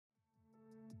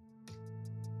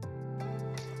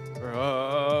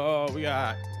Bro, we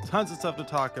got tons of stuff to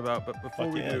talk about, but before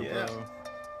Fuck we yeah, do,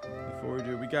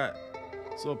 yeah. we got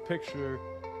this little picture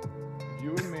of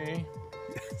you and me,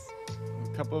 Yes. a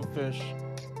couple of fish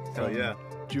Hell from yeah.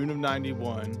 June of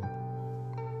 91.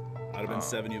 I'd have been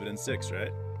 7, you'd have been 6,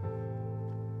 right?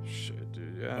 Shit,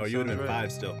 dude, yeah. Or you would have been sounds right.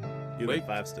 5 still. You would Wait. have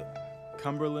been 5 still.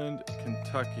 Cumberland,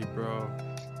 Kentucky, bro.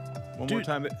 One more Dude.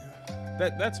 time.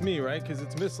 That's me, right? Because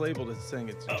it's mislabeled as saying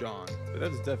it's Oh. John, but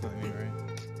that's definitely me, right?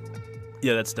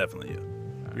 Yeah, that's definitely you.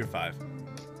 You're 5.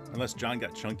 Unless John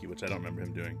got chunky, which I don't remember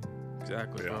him doing.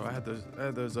 Exactly, Yeah. bro. I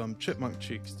had those chipmunk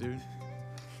cheeks, dude.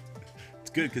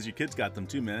 It's good because your kids got them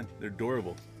too, man. They're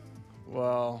adorable.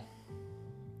 Well,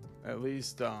 at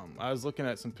least I was looking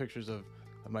at some pictures of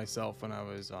myself when I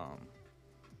was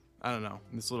I don't know,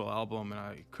 in this little album, and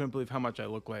I couldn't believe how much I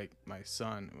look like my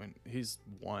son when he's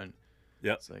 1.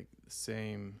 Yep. It's like the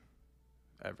same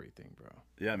everything, bro.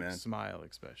 Yeah, man. Smile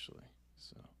especially.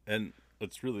 So And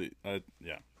it's really,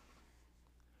 yeah.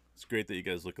 It's great that you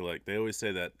guys look alike. They always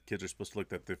say that kids are supposed to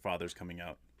look like their father's coming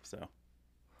out. So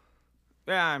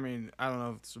yeah, I mean, I don't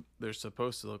know if they're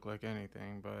supposed to look like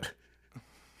anything, but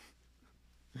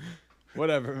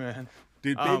whatever, man.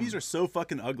 Dude, babies are so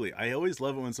fucking ugly. I always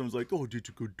love it when someone's like, "Oh, dude,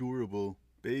 you're adorable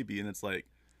baby," and it's like,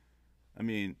 I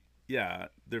mean, yeah,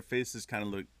 their faces kind of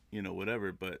look,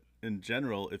 whatever. But in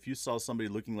general, if you saw somebody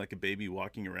looking like a baby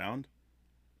walking around,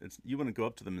 you wouldn't go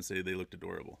up to them and say they looked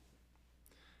adorable.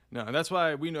 No, and that's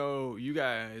why we know you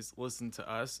guys listen to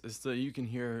us, is so you can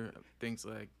hear things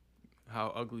like how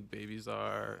ugly babies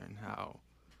are and how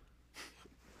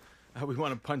we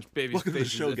want to punch babies' Welcome to the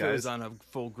faces show, if it was guys. on a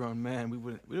full-grown man. We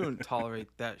wouldn't tolerate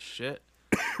that shit.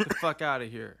 Get the fuck out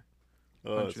of here.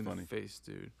 Oh, Punch that's you in funny. the face,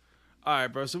 dude. All right,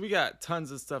 bro. So we got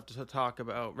tons of stuff to talk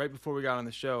about. Right before we got on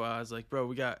the show, I was like, bro,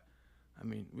 we got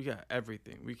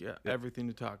everything. We got everything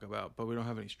to talk about, but we don't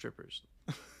have any strippers.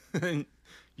 And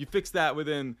you fixed that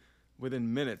within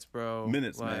minutes, bro.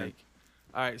 Minutes, man.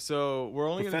 All right, so we're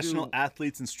only Professional gonna do.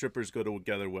 athletes and strippers go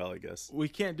together well, I guess. We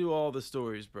can't do all the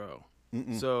stories, bro.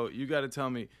 So you got to tell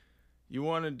me. You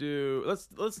want to do?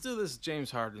 Let's do this James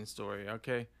Harden story,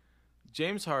 okay?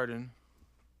 James Harden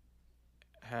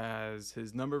has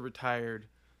his number retired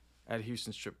at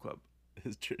Houston Strip Club.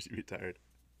 His jersey retired.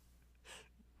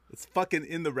 It's fucking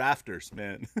in the rafters,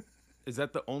 man. Is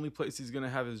that the only place he's gonna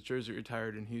have his jersey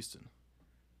retired in Houston?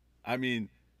 I mean,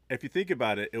 if you think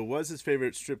about it, it was his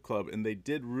favorite strip club, and they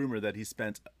did rumor that he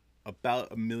spent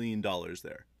about $1 million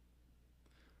there.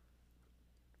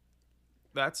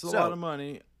 That's a lot of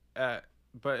money.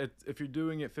 But if you're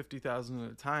doing it 50,000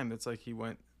 at a time, that's like he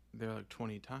went there like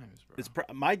 20 times, bro. It's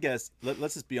my guess.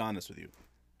 Let's just be honest with you.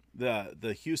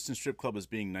 The Houston strip club was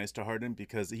being nice to Harden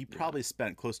because he probably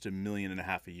spent close to $1.5 million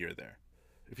a year there.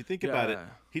 If you think about it,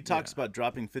 he talks about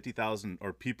dropping 50,000,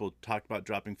 or people talk about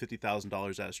dropping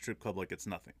 $50,000 at a strip club like it's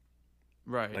nothing.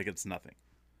 Right. Like it's nothing.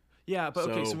 Yeah, but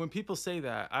okay, so So- when people say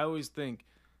that, I always think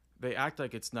they act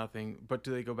like it's nothing, but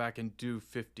do they go back and do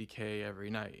 50K every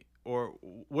night? Or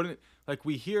wouldn't, like,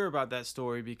 we hear about that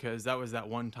story because that was that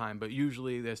one time, but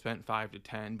usually they spent 5 to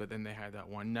 10, but then they had that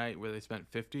one night where they spent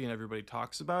 50 and everybody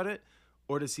talks about it.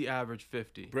 Or does he average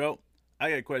 50? Bro, I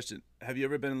got a question. Have you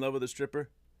ever been in love with a stripper?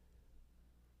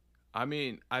 I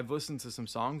mean, I've listened to some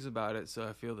songs about it, so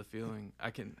I feel the feeling. I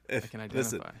can identify.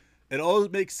 Listen, it all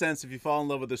makes sense if you fall in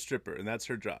love with a stripper, and that's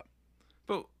her job.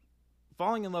 But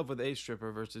falling in love with a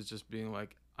stripper versus just being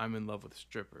like, I'm in love with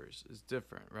strippers is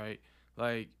different, right?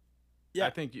 Like, Yeah. I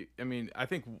think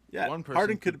Yeah, one person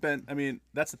Harden could have been. I mean,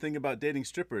 that's the thing about dating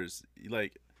strippers.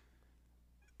 Like,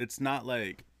 it's not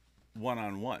like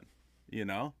one-on-one,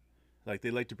 Like,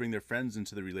 they like to bring their friends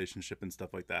into the relationship and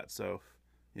stuff like that. So,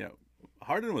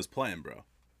 Harden was playing, bro.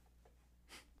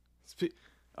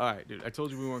 All right, dude. I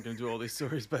told you we weren't gonna do all these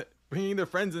stories, but bringing their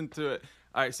friends into it.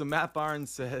 All right, so Matt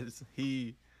Barnes says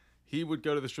he would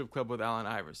go to the strip club with Allen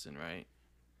Iverson, right?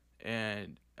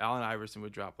 And Allen Iverson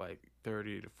would drop like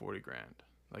 30 to 40 grand,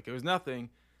 like it was nothing,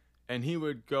 and he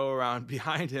would go around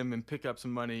behind him and pick up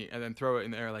some money and then throw it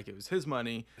in the air like it was his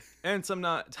money, and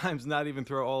sometimes not even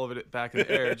throw all of it back in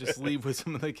the air, just leave with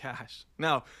some of the cash.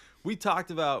 Now, we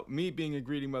talked about me being a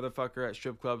greedy motherfucker at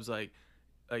strip clubs, like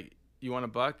you want a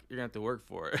buck, you're gonna have to work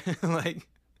for it, like.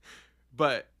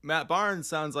 But Matt Barnes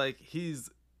sounds like he's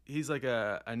like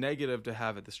a negative to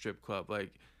have at the strip club.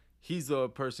 Like, he's the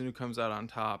person who comes out on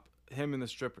top, him and the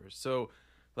strippers. So,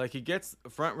 like, he gets a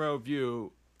front row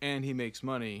view and he makes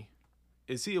money.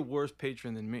 Is he a worse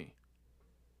patron than me?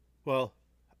 Well,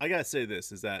 I gotta say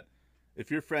this, is that if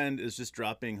your friend is just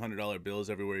dropping $100 bills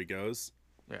everywhere he goes,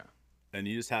 Yeah. and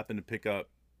you just happen to pick up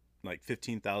like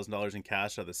 $15,000 in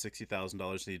cash out of the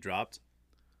 $60,000 that he dropped,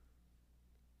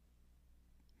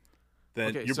 then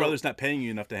Okay, your so- brother's not paying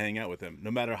you enough to hang out with him,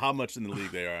 no matter how much in the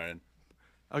league they are in.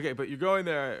 Okay, but you're going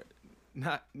there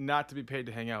not to be paid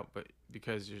to hang out, but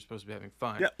because you're supposed to be having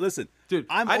fun. Yeah, listen, Dude,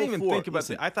 I'm I all didn't even for- think about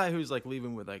listen. I thought he was like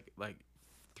leaving with like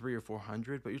 300 or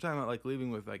 400, but you're talking about like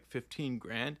leaving with like 15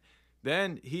 grand.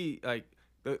 Then he like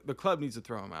the club needs to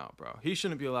throw him out, bro. He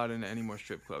shouldn't be allowed into any more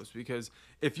strip clubs because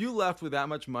if you left with that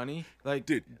much money, like,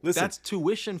 Dude, listen. that's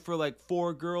tuition for like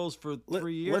 4 girls for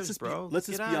 3 years, let's just bro. Let's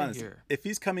just Get be outta honest. here. If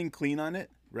he's coming clean on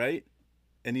it, right,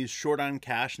 and he's short on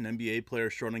cash, an NBA player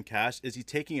short on cash, is he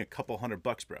taking a couple $100,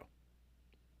 bro?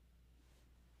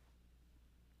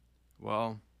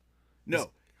 Well,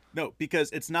 No,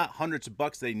 because it's not hundreds of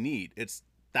bucks they need. It's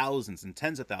thousands and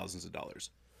tens of thousands of dollars.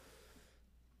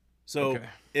 So Okay.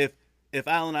 if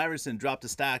Allen Iverson dropped a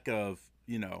stack of,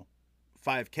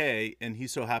 $5K and he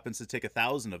so happens to take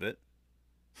 1,000 of it,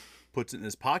 puts it in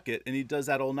his pocket, and he does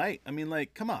that all night, I mean,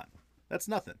 like, come on. That's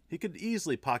nothing. He could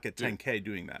easily pocket 10K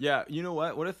doing that. yeah, you know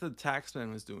what? What if the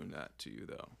taxman was doing that to you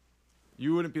though?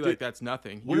 You wouldn't be like, that's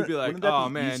nothing. You'd be like, wouldn't that oh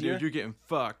be man, easier? dude, you're getting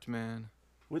fucked, man.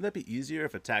 Wouldn't that be easier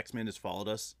if a taxman just followed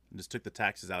us and just took the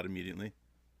taxes out immediately?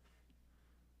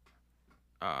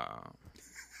 I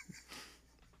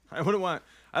wouldn't want.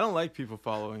 I don't like people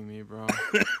following me, bro.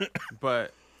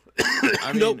 But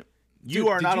I mean, Nope. You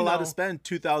are did not you allowed know- to spend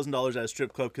 $2,000 at a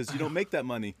strip club because you don't make that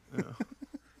money.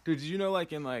 Dude, did you know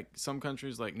like in like some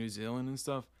countries like New Zealand and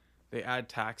stuff, they add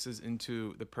taxes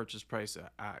into the purchase price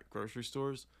at grocery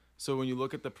stores. So when you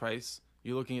look at the price,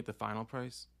 you're looking at the final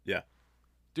price. Yeah.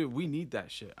 Dude, we need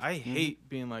that shit. I hate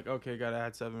being like, okay, gotta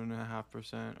add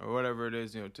 7.5% or whatever it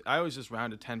is. I always just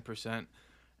round to 10%.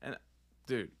 And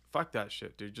dude, fuck that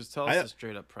shit, dude. Just tell us the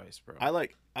straight up price, bro. I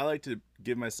like to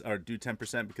give or do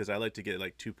 10% because I like to get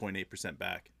like 2.8%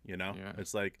 back. Yeah.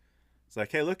 It's like,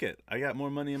 hey, look I got more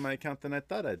money in my account than I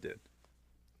thought I did.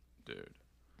 Dude,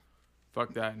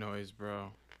 fuck that noise,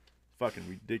 bro. Fucking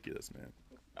ridiculous, man.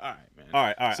 All right, man. All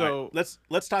right. So all right.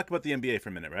 Let's talk about the NBA for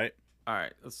a minute, right? all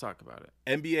right, let's talk about it.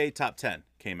 NBA top 10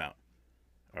 came out.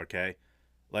 Okay.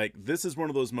 Like, this is one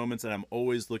of those moments that I'm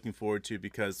always looking forward to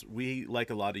because we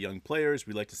like a lot of young players.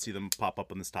 We like to see them pop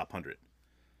up in this top 100.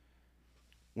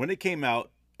 When it came out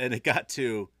and it got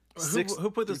to Who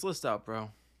put this list out,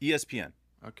 bro? ESPN,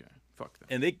 Okay, fuck that.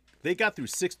 and they got through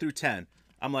 6 through 10.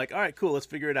 I'm like, all right, cool, let's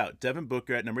figure it out. Devin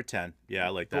Booker at number 10. Yeah, I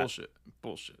like that.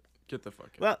 Bullshit. Get the fuck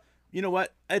out. Well, you know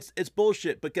what? It's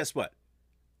bullshit, but guess what?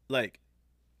 Like,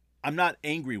 I'm not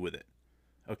angry with it.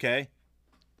 Okay?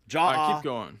 All right, keep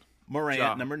going. Morant,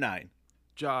 Ja. number 9.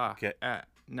 Ja Okay. at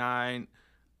 9.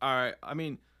 All right, I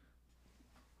mean,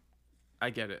 I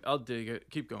get it. I'll dig it.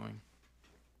 Keep going.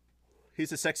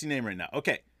 He's a sexy name right now.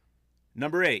 Okay.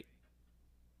 Number 8,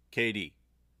 KD.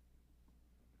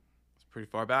 It's pretty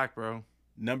far back, bro.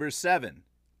 Number 7,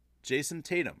 Jason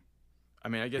Tatum. I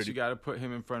mean, I guess Pretty- you got to put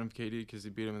him in front of KD because he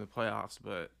beat him in the playoffs,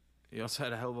 but he also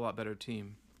had a hell of a lot better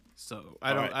team. So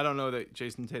I don't know that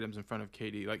Jason Tatum's in front of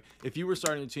KD. Like, if you were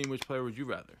starting a team, which player would you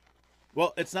rather?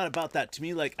 Well, it's not about that. To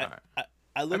me, like, I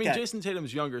I look mean, at... Jason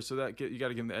Tatum's younger, so that you got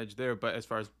to give him the edge there. But as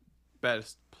far as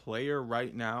best player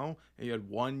right now, and you had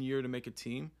 1 year to make a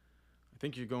team, I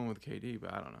think you're going with KD,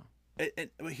 but I don't know.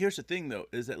 And here's the thing, though,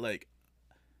 is that, like,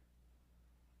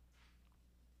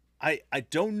 I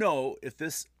don't know if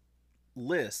this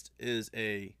list is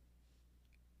a,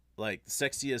 like,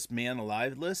 sexiest man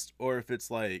alive list or if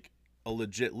it's, like, a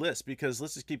legit list. Because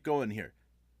let's just keep going here.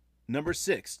 Number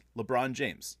 6, LeBron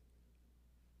James.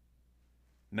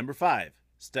 Number 5,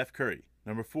 Steph Curry.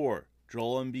 Number 4,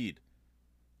 Joel Embiid.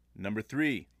 Number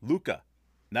 3, Luka.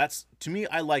 That's, to me,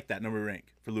 I like that number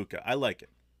rank for Luka. I like it.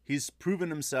 He's proven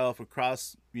himself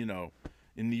across,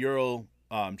 in the Euro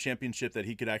championship that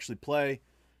he could actually play.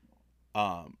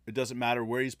 It doesn't matter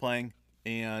where he's playing,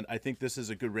 and I think this is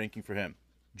a good ranking for him.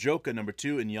 Jokic number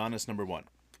 2 and Giannis number 1.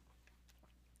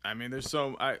 I mean,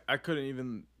 I couldn't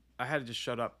even. I had to just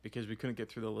shut up because we couldn't get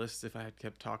through the list if I had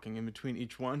kept talking in between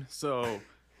each one. So,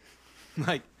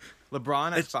 like,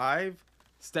 LeBron at 5,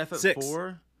 Steph at 6.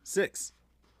 4. 6.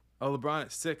 Oh, LeBron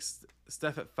at 6,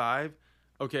 Steph at 5.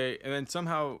 Okay, and then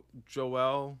somehow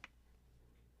Joel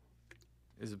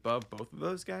is above both of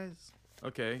those guys.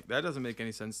 Okay, that doesn't make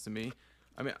any sense to me.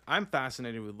 I mean, I'm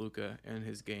fascinated with Luka and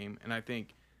his game, and I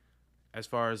think as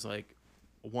far as like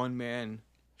a one-man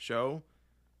show,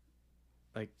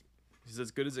 like, he's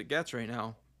as good as it gets right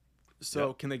now. So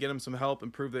Yep. Can they get him some help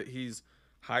and prove that he's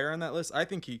higher on that list? I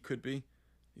think he could be.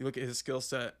 You look at his skill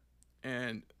set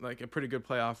and like a pretty good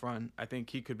playoff run. I think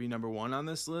he could be number 1 on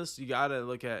this list. You got to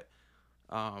look at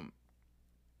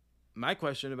my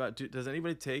question about does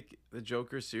anybody take the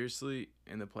Joker seriously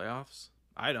in the playoffs?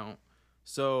 I don't.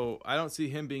 So I don't see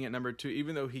him being at number 2,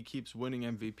 even though he keeps winning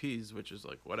MVPs, which is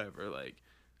like whatever. Like,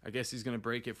 I guess he's gonna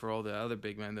break it for all the other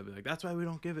big men. They'll be like, that's why we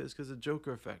don't give it, is because of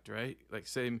Joker effect, right? Like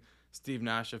same Steve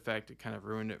Nash effect. It kind of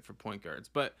ruined it for point guards.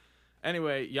 But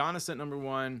anyway, Giannis at number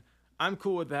 1. I'm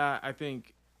cool with that. I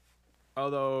think,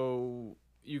 although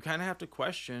you kind of have to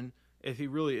question if he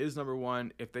really is number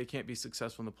 1 if they can't be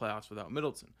successful in the playoffs without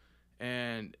Middleton.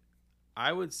 And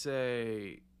I would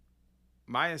say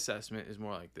my assessment is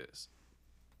more like this,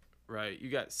 right? You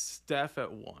got Steph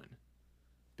at 1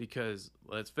 because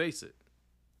let's face it,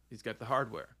 he's got the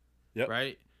hardware, Yep.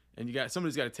 right? And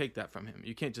somebody's got to take that from him.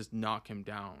 You can't just knock him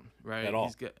down, right? At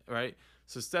all. Right?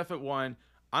 So Steph at 1.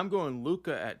 I'm going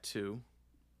Luka at 2.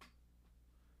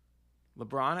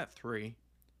 LeBron at 3.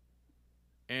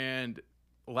 And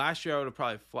last year I would have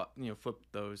probably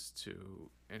flipped those two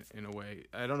in a way.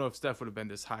 I don't know if Steph would have been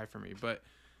this high for me, but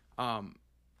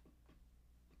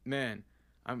man,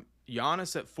 I'm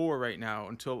Giannis at 4 right now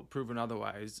until proven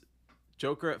otherwise.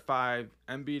 Joker at 5,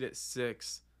 Embiid at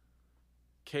 6,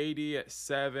 KD at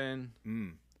 7.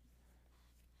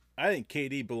 I think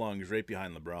KD belongs right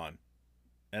behind LeBron,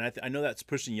 and I know that's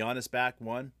pushing Giannis back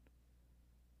 1,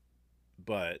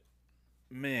 but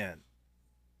man,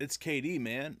 it's KD,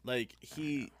 man. Like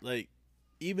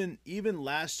even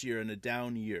last year in a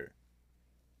down year,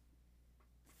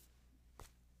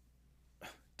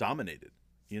 dominated.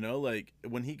 Like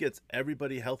when he gets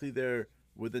everybody healthy there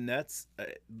with the Nets,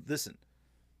 listen,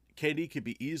 KD could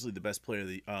be easily the best player of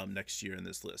the next year in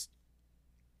this list.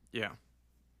 Yeah,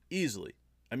 easily.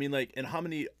 I mean, like, and how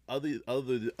many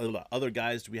other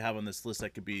guys do we have on this list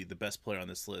that could be the best player on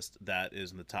this list that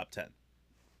is in the top 10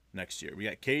 next year? We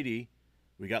got KD,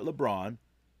 we got LeBron,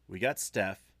 we got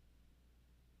Steph,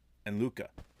 and Luka.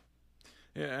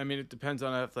 Yeah, I mean, it depends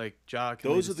on if like Ja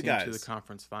can Those lead are the his team guys to the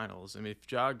conference finals. I mean,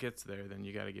 if Ja gets there, then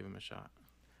you got to give him a shot.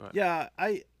 But yeah,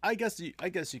 I guess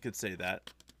you could say that.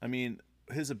 I mean,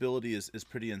 his ability is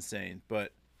pretty insane,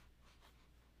 but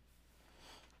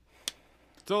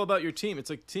it's all about your team. It's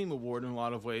like team award in a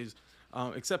lot of ways,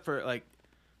 except for like,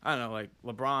 I don't know, like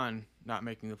LeBron not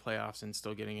making the playoffs and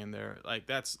still getting in there. Like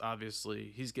that's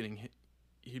obviously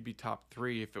he'd be top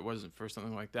 3 if it wasn't for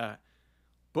something like that.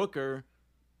 Booker,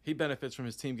 he benefits from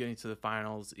his team getting to the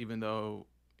finals, even though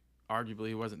arguably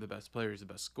he wasn't the best player. He's the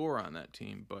best scorer on that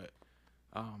team. But,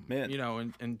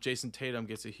 man, and Jason Tatum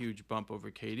gets a huge bump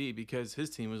over KD because his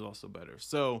team was also better.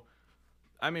 So,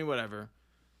 I mean, whatever.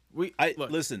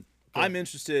 Listen. I'm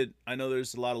interested. I know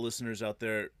there's a lot of listeners out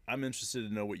there. I'm interested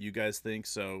to know what you guys think.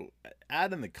 So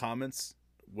add in the comments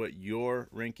what your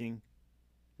ranking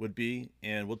would be,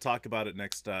 and we'll talk about it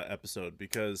next episode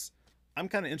because I'm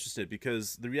kind of interested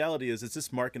because the reality is it's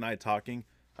just Mark and I talking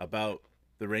about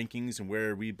the rankings and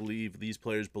where we believe these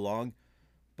players belong.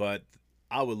 But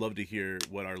I would love to hear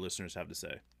what our listeners have to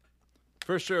say.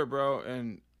 For sure, bro.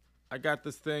 And I got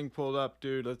this thing pulled up,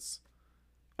 dude. Let's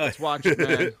watch it,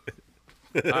 man.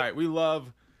 All right, we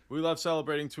love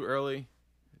celebrating too early.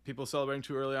 People celebrating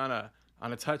too early on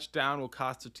a touchdown will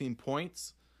cost a team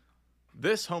points.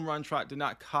 This home run trot did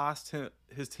not cost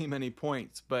his team any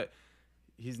points, but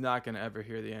he's not going to ever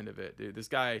hear the end of it, dude. This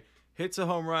guy hits a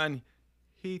home run.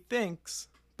 He thinks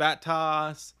bat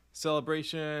toss,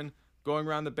 celebration, going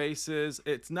around the bases.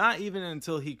 It's not even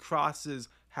until he crosses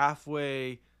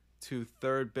halfway to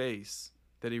third base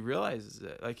that he realizes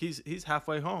it. Like he's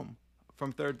halfway home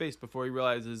from third base before he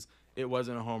realizes it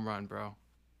wasn't a home run, bro.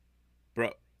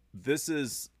 Bro, this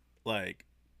is like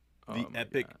the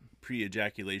epic God.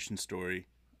 Pre-ejaculation story.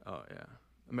 Oh yeah,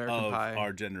 American Pie.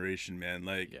 Our generation, man.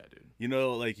 Like, yeah, dude.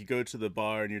 Like you go to the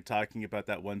bar and you're talking about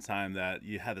that one time that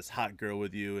you had this hot girl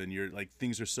with you, and you're like,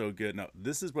 things are so good. No,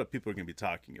 this is what people are gonna be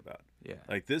talking about. Yeah,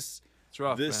 like this. It's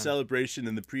rough, this man. celebration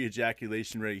and the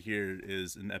pre-ejaculation right here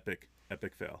is an epic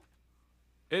fail.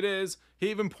 It is. He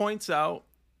even points out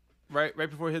right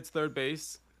before he hits third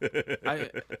base.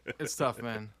 It's tough,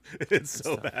 man. It's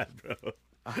so tough. Bad, bro.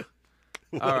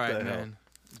 All right, man.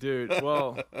 Dude,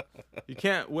 well, you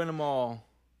can't win them all.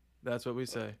 That's what we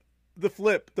say. The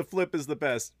flip is the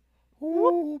best.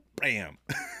 Ooh, bam.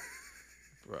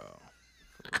 Bro,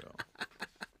 for real.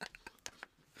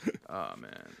 Oh,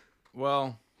 man.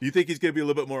 Well, you think he's going to be a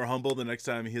little bit more humble the next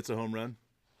time he hits a home run?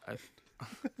 I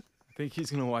think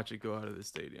he's going to watch it go out of the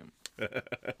stadium.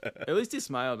 At least he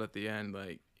smiled at the end.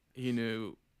 Like, he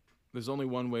knew there's only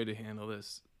one way to handle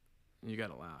this. You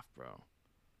got to laugh, bro.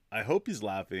 I hope he's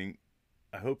laughing.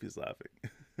 All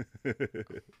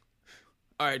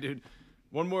right, dude.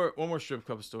 One more strip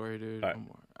club story, dude. All right. One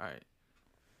more. All right.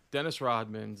 Dennis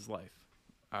Rodman's life.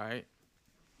 All right.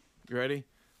 You ready?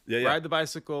 Yeah. Ride the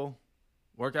bicycle,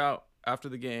 work out after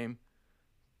the game,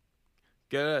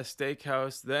 get a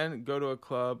steakhouse, then go to a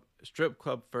club, strip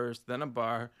club first, then a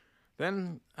bar,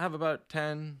 then have about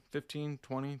 10, 15,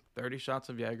 20, 30 shots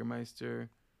of Jägermeister,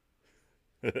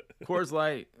 Coors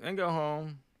Light, then go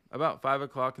home about 5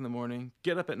 o'clock in the morning,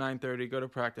 get up at 9:30, go to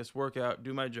practice, work out,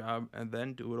 do my job, and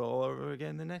then do it all over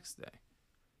again the next day.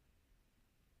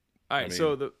 All right,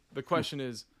 so the question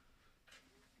is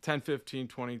 10, 15,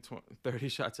 20, 30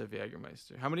 shots of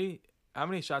Jägermeister. How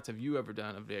many shots have you ever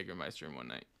done of Jägermeister in one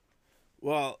night?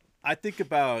 Well, I think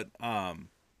about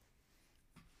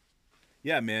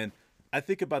yeah, man. I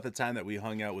think about the time that we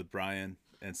hung out with Brian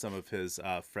and some of his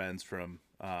friends from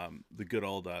the good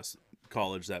old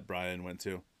college that Brian went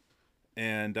to.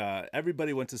 And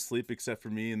everybody went to sleep except for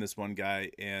me and this one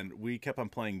guy, and we kept on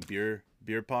playing beer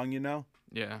pong, you know?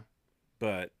 Yeah.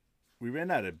 But we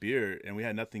ran out of beer, and we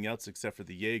had nothing else except for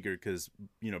the Jaeger, because,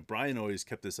 you know, Brian always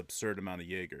kept this absurd amount of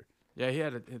Jaeger. Yeah, he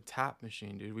had a tap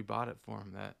machine, dude. We bought it for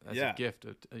him. That's a gift,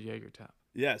 a Jaeger tap.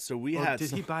 Yeah, so we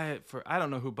Did he buy it for? I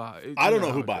don't know who bought it. I don't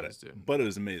know who bought it, dude. But it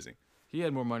was amazing. He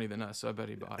had more money than us, so I bet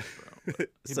he bought it, bro.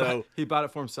 He So bought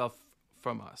it for himself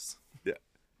from us. yeah.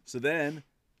 So then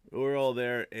we're all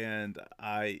there, and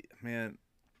man,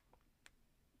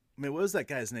 what was that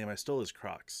guy's name? I stole his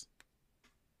Crocs.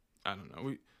 I don't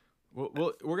know.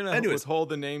 We're gonna withhold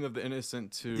the name of the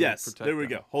innocent to protect there we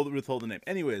them. go. Withhold the name.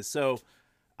 Anyways, so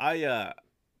I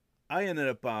ended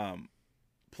up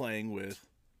playing with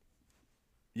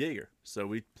Jaeger. So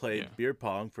we played beer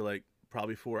pong for like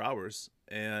probably 4 hours,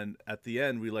 and at the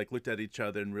end we like looked at each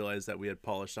other and realized that we had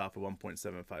polished off a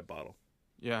 1.75 bottle.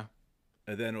 Yeah.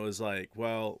 And then it was like,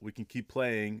 well, we can keep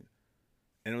playing,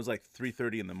 and it was like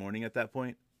 3:30 in the morning at that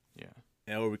point.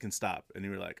 Yeah. Or we can stop. And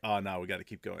you were like, oh no, we got to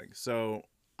keep going. So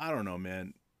I don't know,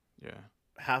 man. Yeah.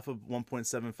 Half of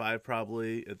 1.75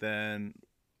 probably, and then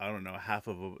I don't know, half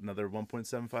of another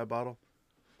 1.75 bottle.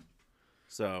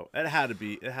 So it had to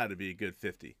be a good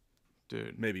 50,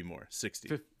 dude. Maybe more,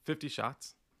 60. 50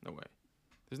 shots? No way.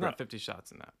 There's not 50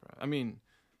 shots in that, bro. I mean,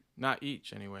 not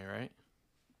each anyway, right?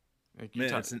 Like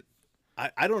man,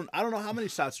 I don't know how many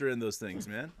shots are in those things,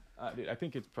 man. Dude, I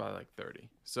think it's probably like 30.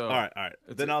 So all right.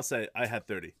 Then I'll say I had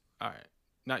 30. All right,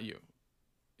 not you.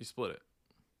 You split it.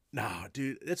 No,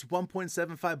 dude, it's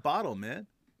 1.75 bottle, man.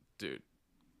 Dude,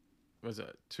 was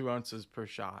it 2 ounces per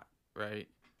shot, right?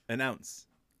 An ounce.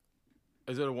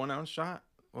 Is it a 1 ounce shot?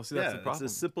 Well, see, that's the problem.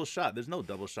 It's a simple shot. There's no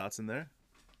double shots in there.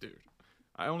 Dude,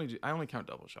 I only count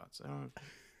double shots. I don't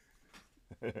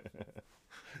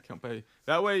count by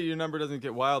that way. Your number doesn't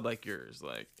get wild like yours.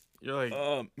 Like you're like,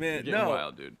 oh man, you're getting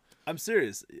wild, dude. I'm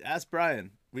serious. Ask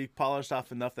Brian. We polished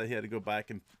off enough that he had to go back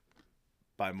and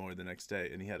buy more the next day,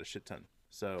 and he had a shit ton.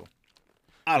 So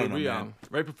I don't know, man.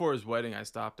 Right before his wedding, I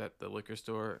stopped at the liquor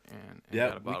store and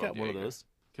got a bottle of Jaeger. One of those.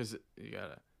 Because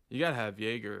you gotta have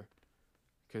Jaeger.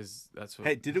 Because that's what.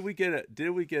 Hey, did we get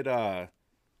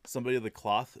somebody of the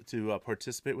cloth to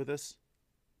participate with us?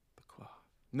 The cloth?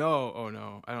 No. Oh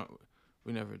no, I don't.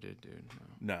 We never did, dude.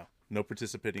 No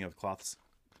participating of cloths.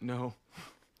 No.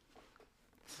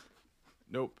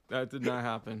 Nope, that did not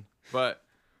happen. But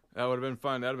that would have been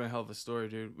fun. That would have been a hell of a story,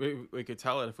 dude. We could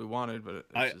tell it if we wanted, but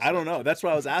I don't know. That's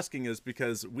what I was asking, is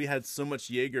because we had so much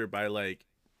Jaeger by like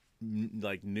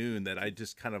noon that I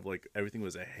just kind of like everything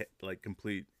was like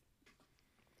complete.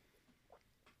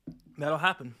 That'll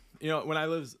happen. You know, when I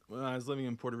was living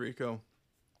in Puerto Rico,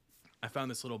 I found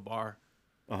this little bar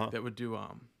that would do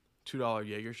 $2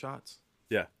 Jaeger shots.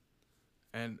 Yeah.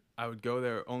 And I would go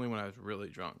there only when I was really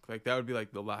drunk. Like that would be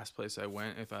like the last place I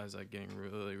went if I was like getting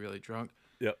really, really drunk.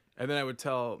 Yep. And then I would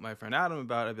tell my friend Adam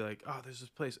about it. I'd be like, oh, there's this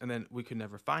place. And then we could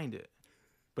never find it.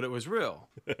 But it was real.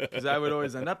 Because I would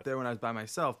always end up there when I was by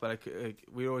myself. But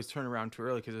we'd always turn around too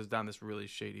early because it was down this really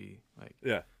shady, I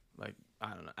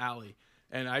don't know, alley.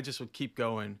 And I just would keep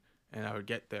going. And I would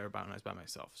get there about when I was by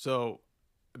myself. So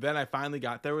then I finally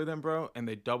got there with them, bro. And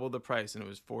they doubled the price. And it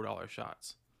was $4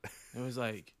 shots. It was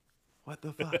like, what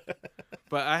the fuck?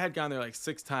 But I had gone there like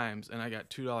 6 times and I got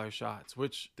 $2 shots,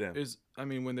 which is, I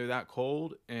mean, when they're that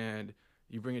cold and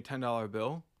you bring a $10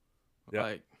 bill,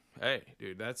 like, hey,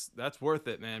 dude, that's worth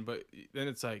it, man. But then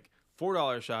it's like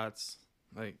 $4 shots,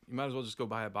 like you might as well just go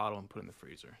buy a bottle and put it in the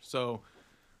freezer. So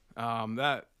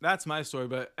that's my story.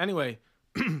 But anyway,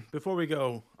 before we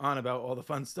go on about all the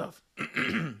fun stuff,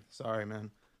 sorry,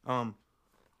 man. I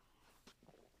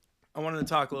wanted to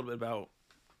talk a little bit about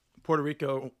Puerto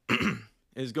Rico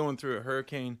is going through a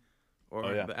hurricane or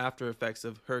the after effects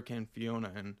of Hurricane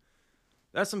Fiona. And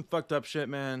that's some fucked up shit,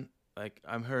 man. Like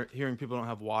I'm hearing people don't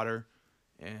have water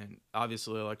and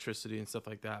obviously electricity and stuff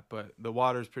like that. But the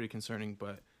water is pretty concerning.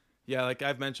 But yeah, like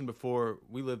I've mentioned before,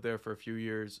 we lived there for a few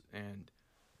years and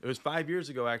It was 5 years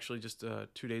ago, actually, just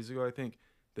 2 days ago, I think,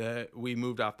 that we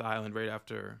moved off the island right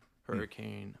after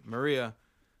Hurricane Maria.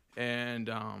 And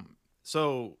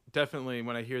so definitely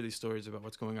when I hear these stories about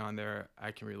what's going on there,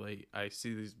 I can relate. I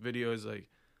see these videos, like,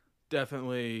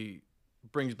 definitely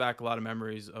brings back a lot of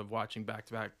memories of watching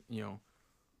back-to-back,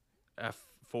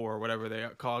 F4, whatever they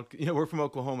are called. We're from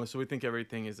Oklahoma, so we think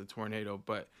everything is a tornado,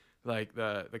 but like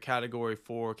the category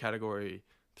 4, category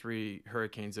 3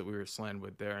 hurricanes that we were slammed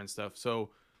with there and stuff. So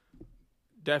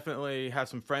definitely have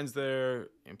some friends there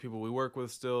and people we work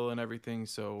with still and everything.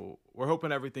 So we're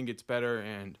hoping everything gets better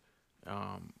and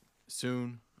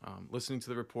soon. Listening to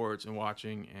the reports and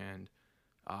watching, and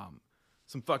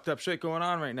some fucked up shit going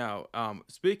on right now.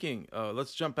 Speaking,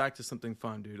 let's jump back to something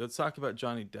fun, dude. Let's talk about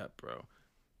Johnny Depp, bro.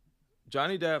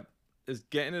 Johnny Depp is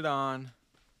getting it on.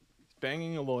 He's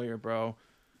banging a lawyer, bro.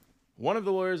 One of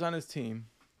the lawyers on his team,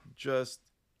 just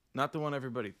not the one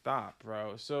everybody thought,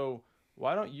 bro. So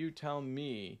why don't you tell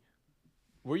me,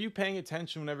 were you paying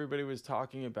attention when everybody was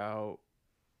talking about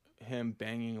him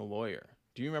banging a lawyer?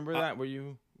 Do you remember that? Were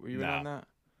you in on that?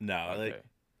 No, Okay.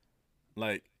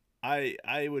 like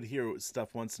I would hear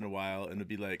stuff once in a while and it'd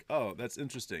be like, oh, that's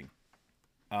interesting.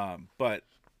 But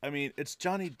I mean, it's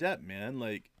Johnny Depp, man.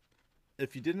 Like,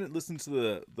 if you didn't listen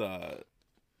to the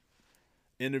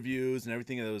interviews and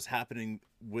everything that was happening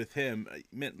with him,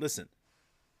 man, listen,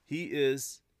 he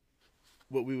is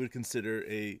what we would consider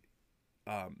a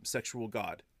sexual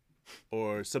god,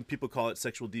 or some people call it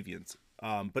sexual deviance.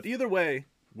 But either way,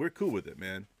 we're cool with it,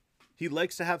 man. He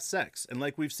likes to have sex, and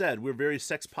like we've said, we're very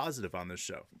sex positive on this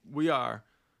show. We are.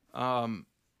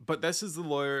 But this is the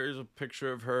lawyer. Here's a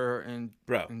picture of her and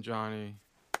Johnny.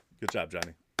 Good job,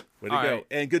 Johnny. Way to go. Right.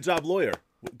 And good job, lawyer.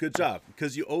 Good job.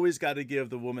 Because you always got to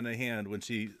give the woman a hand when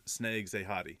she snags a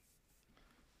hottie.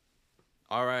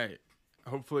 All right.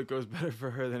 Hopefully it goes better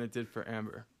for her than it did for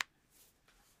Amber.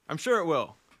 I'm sure it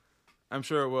will.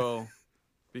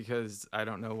 Because I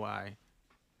don't know why.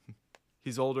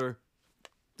 He's older.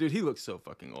 Dude, he looks so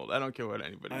fucking old. I don't care what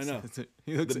anybody says. I know.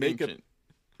 He looks ancient.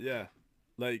 Yeah.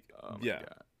 Like, oh my God.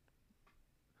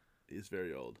 He's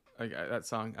very old. Like that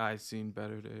song, I've Seen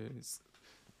Better Days.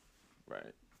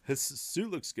 Right. His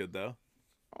suit looks good, though.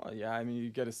 Oh, yeah. I mean, you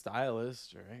get a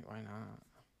stylist, right? Why not?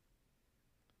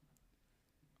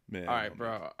 Man. All right,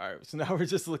 bro. All right. So now we're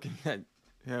just looking at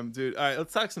him, dude. All right.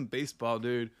 Let's talk some baseball,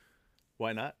 dude.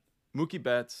 Why not? Mookie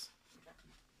Betts,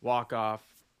 walk-off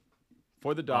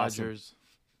for the Dodgers. Awesome.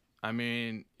 I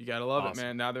mean, you got to love it,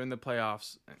 man. Now they're in the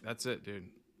playoffs. That's it, dude.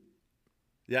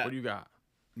 Yeah. What do you got?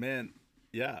 Man,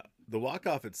 yeah. The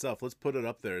walk-off itself, let's put it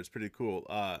up there. It's pretty cool.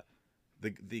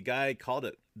 The guy called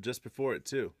it just before it,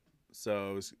 too.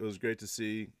 So it was great to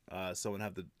see someone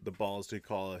have the balls to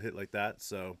call a hit like that.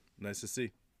 So nice to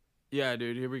see. Yeah,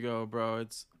 dude. Here we go, bro.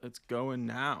 It's going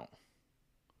now.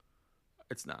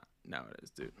 It's not. Now it is,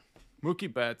 dude.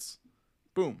 Mookie Betts.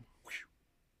 Boom.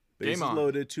 Bases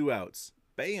loaded, 2 outs.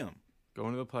 Bam.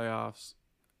 Going to the playoffs.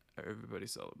 Everybody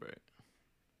celebrate.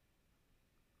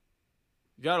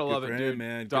 You gotta love it, dude.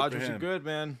 Man. Dodgers are good,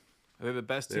 man. Are they the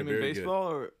best team in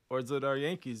baseball, or is it our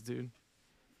Yankees, dude?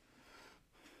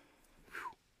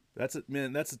 That's it,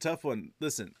 man. That's a tough one.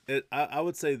 Listen, I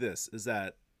would say this is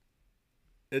that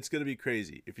it's gonna be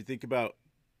crazy if you think about.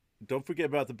 Don't forget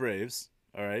about the Braves,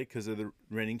 all right, because they're the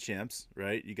reigning champs,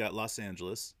 right? You got Los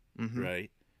Angeles, right?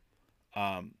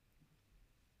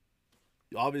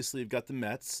 Obviously, you've got the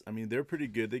Mets. I mean, they're pretty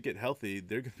good. They get healthy.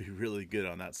 They're going to be really good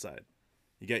on that side.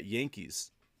 You got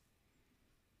Yankees.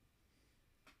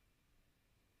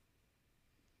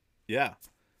 Yeah.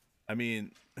 I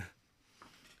mean,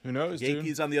 who knows,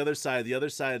 Yankees on the other side. The other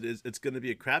side, it's going to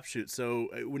be a crapshoot. So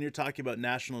when you're talking about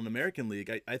National and American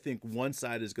League, I think one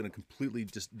side is going to completely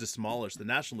just demolish. The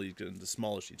National League is going to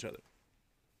demolish each other.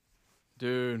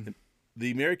 Dude. And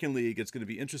the American League, it's going to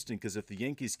be interesting because if the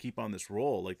Yankees keep on this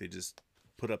roll, like they just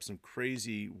put up some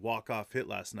crazy walk-off hit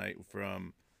last night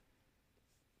from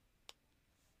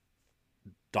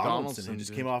Donaldson, who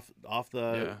just came off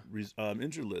the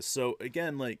injured list. So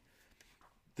again, like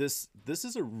this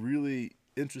is a really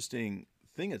interesting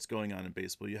thing that's going on in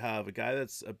baseball. You have a guy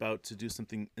that's about to do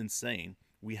something insane.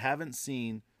 We haven't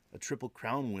seen a Triple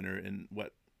Crown winner in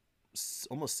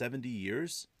almost 70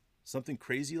 years, something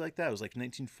crazy like that. It was like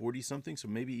 1940 something, so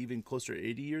maybe even closer to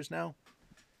 80 years now.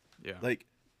 Yeah. Like,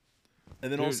 and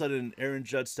then all of a sudden, Aaron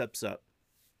Judge steps up.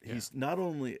 He's not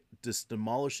only just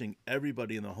demolishing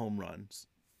everybody in the home runs,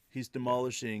 he's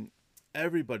demolishing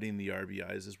everybody in the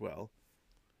RBIs as well.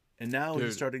 And now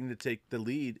he's starting to take the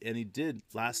lead, and he did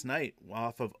last night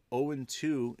off of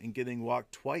 0-2 and getting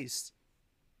walked twice,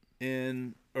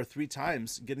 getting walked 3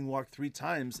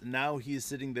 times. And now he is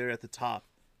sitting there at the top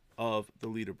of the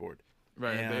leaderboard.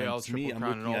 Right, And they all to me, triple I'm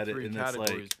crown in looking all at it, three and it's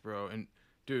categories, like, bro. And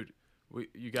dude,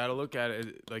 you got to look at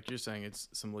it like you're saying. It's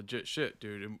some legit shit,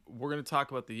 dude. And we're gonna talk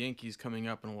about the Yankees coming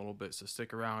up in a little bit, so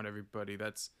stick around, everybody.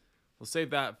 We'll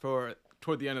save that for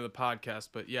toward the end of the podcast.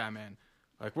 But yeah, man,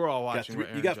 like we're all watching.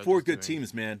 you got four good doing.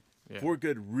 teams, man. Yeah. 4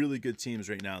 good, really good teams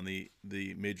right now in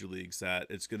the major leagues that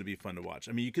it's going to be fun to watch.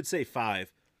 I mean, you could say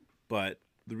 5, but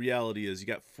the reality is you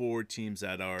got 4 teams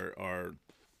that are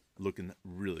looking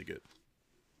really good.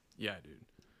 Yeah, dude.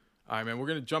 All right, man. We're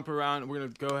gonna jump around. We're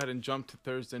gonna go ahead and jump to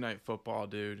Thursday night football,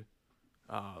 dude.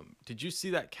 Did you see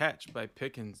that catch by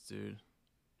Pickens, dude?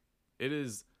 It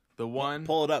is the one.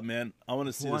 Pull it up, man. I want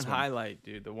to see this one. Highlight,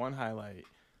 dude. The one highlight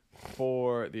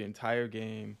for the entire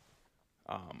game.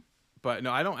 But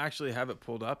no, I don't actually have it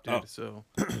pulled up, dude. Oh. So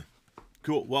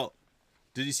Cool. Well,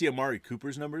 did you see Amari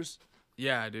Cooper's numbers?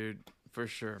 yeah, dude, for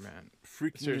sure, man.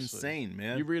 Freaking Seriously. insane,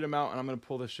 man. You read them out, and I'm gonna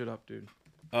pull this shit up, dude.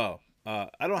 I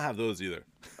don't have those either.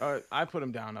 I put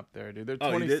them down up there, dude. They're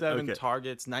Oh, you did? 27 Okay.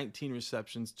 targets, 19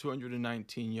 receptions,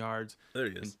 219 yards, There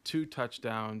he is. and 2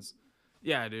 touchdowns.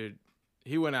 Yeah, dude.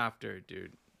 He went after it,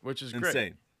 dude, which is great.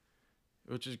 Insane.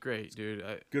 Which is great, dude.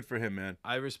 Good for him, man.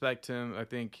 I respect him. I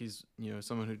think he's,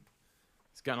 someone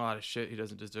who's gotten a lot of shit he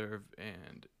doesn't deserve,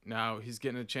 and now he's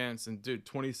getting a chance. And dude,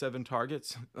 27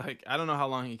 targets. Like, I don't know how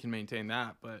long he can maintain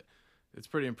that, but it's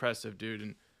pretty impressive,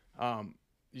 dude. And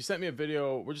you sent me a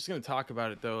video. We're just gonna talk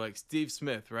about it though. Like Steve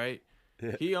Smith, right?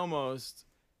 Yeah. He almost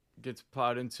gets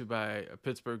plowed into by a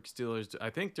Pittsburgh Steelers.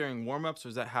 I think during warmups, or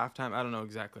was that halftime? I don't know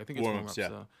exactly. I think it's warmups. Yeah.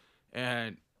 So.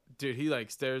 And dude, he like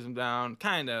stares him down,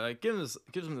 kind of like gives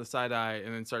him the side eye,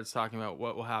 and then starts talking about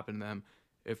what will happen to them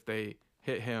if they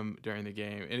hit him during the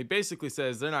game. And he basically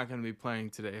says they're not going to be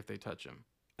playing today if they touch him.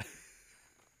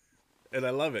 And I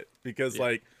love it because, Yeah.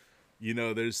 like,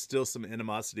 there's still some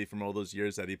animosity from all those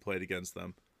years that he played against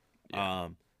them. Yeah.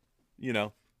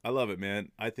 I love it,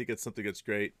 man. I think it's something that's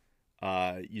great.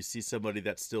 You see somebody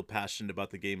that's still passionate about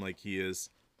the game like he is.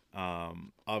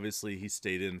 Obviously, he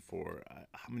stayed in for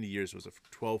how many years was it?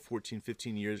 12, 14,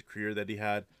 15 years career that he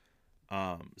had.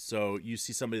 So you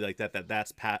see somebody like that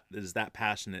is that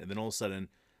passionate, and then all of a sudden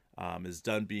is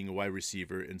done being a wide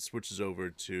receiver and switches over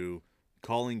to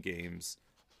calling games.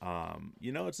 I'm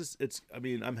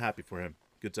happy for him.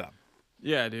 Good job.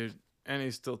 Yeah, dude. And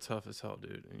he's still tough as hell,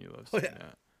 dude. And you love Oh, seeing yeah.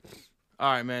 that.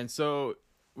 All right, man. So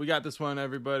we got this one,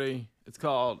 everybody. It's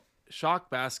called Shock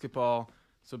Basketball.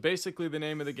 So basically the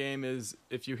name of the game is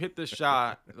if you hit the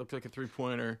shot, it looks like a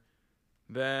 3-pointer,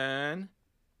 then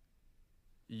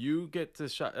you get to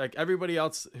shot. Like everybody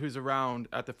else who's around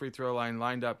at the free throw line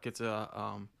lined up gets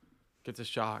a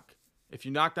shock. If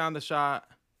you knock down the shot,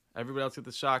 everybody else gets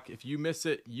the shock. If you miss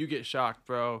it, you get shocked,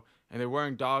 bro. And they're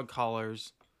wearing dog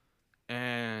collars,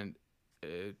 and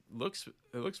it looks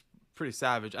pretty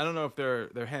savage. I don't know if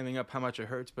they're handing up how much it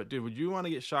hurts, but dude, would you want to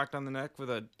get shocked on the neck with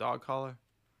a dog collar?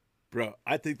 Bro,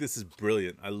 I think this is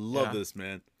brilliant. I love Yeah. this,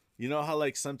 man. You know how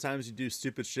like sometimes you do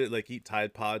stupid shit like eat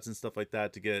Tide Pods and stuff like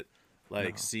that to get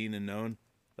like seen and known?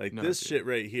 Like No, this dude. shit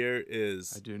right here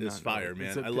is I do not know. fire, Is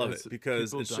man. I love it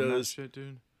because people it done that shows shit,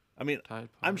 dude? I mean, Tide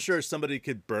I'm Pods. sure somebody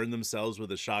could burn themselves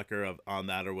with a shocker on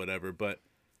that or whatever, but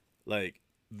like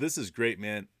this is great,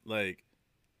 man. Like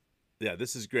yeah,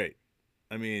 this is great.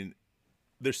 I mean,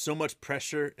 there's so much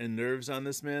pressure and nerves on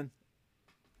this, man.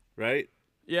 Right?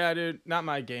 Yeah, dude. Not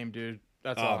my game, dude.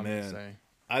 That's all I'm gonna say.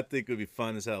 I think it would be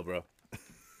fun as hell, bro.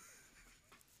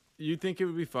 You think it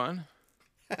would be fun?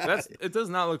 It does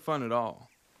not look fun at all.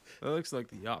 It looks like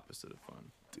the opposite of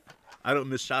fun. I don't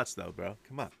miss shots though, bro.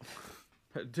 Come on.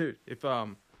 Dude, if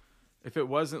it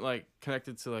wasn't like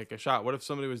connected to like a shot, what if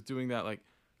somebody was doing that like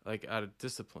out of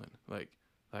discipline? Like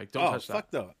don't touch that.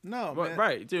 Fuck though. No, But, man.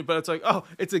 right, dude, but it's like, oh,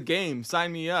 it's a game.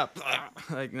 Sign me up.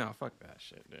 Like, no, fuck that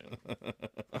shit, dude.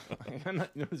 I'm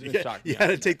not, You had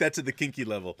to take that to the kinky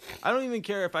level. I don't even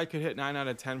care if I could hit 9 out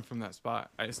of 10 from that spot.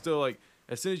 I still like,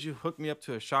 as soon as you hook me up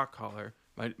to a shot collar,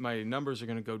 my numbers are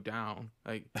gonna go down.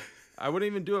 Like, I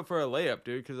wouldn't even do it for a layup,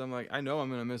 dude, because I'm like, I know I'm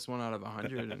gonna miss 1 out of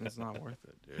 100, and it's not worth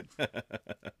it, dude.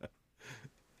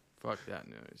 Fuck that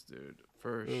noise, dude,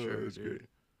 for sure, that's dude. great.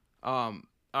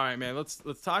 All right, man. Let's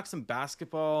talk some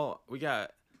basketball. We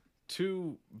got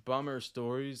 2 bummer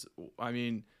stories. I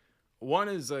mean, one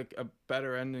is like a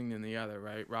better ending than the other,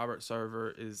 right? Robert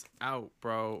Sarver is out,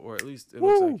 bro, or at least it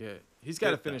looks like it. He's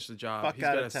got to finish the job. Fuck He's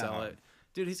got outta to sell town. it,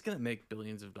 dude. He's gonna make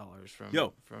billions of dollars from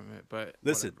it. But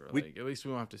listen, whatever. Like, at least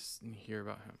we won't have to hear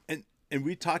about him. And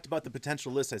we talked about the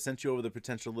potential list. I sent you over the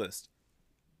potential list.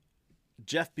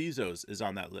 Jeff Bezos is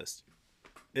on that list.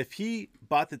 If he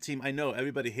bought the team, I know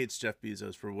everybody hates Jeff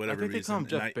Bezos for I whatever think they reason. call him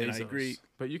Jeff and Bezos, I agree.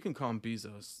 but you can call him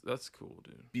Bezos. That's cool,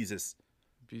 dude. Bezos.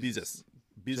 Beezus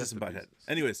Jeff and the Butthead. Beezus.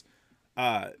 Anyways,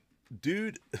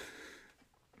 dude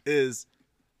is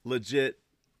legit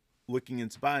looking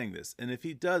into buying this. And if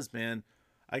he does, man,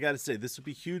 I got to say, this would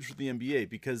be huge for the NBA,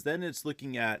 because then it's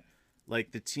looking at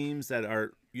like the teams that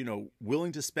are,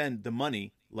 willing to spend the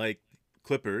money, like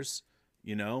Clippers,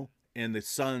 and the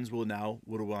Suns would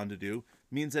want to do,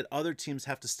 means that other teams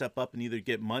have to step up and either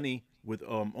get money with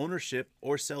ownership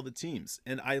or sell the teams.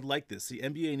 And I like this. The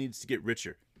NBA needs to get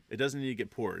richer. It doesn't need to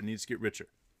get poorer. It needs to get richer.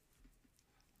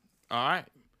 All right.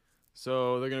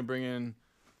 So they're going to bring in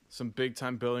some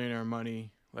big-time billionaire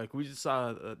money. Like, we just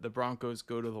saw the Broncos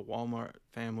go to the Walmart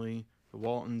family, the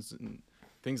Waltons, and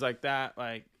things like that.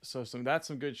 Like, so that's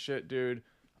some good shit, dude.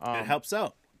 It helps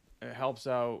out. It helps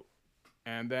out.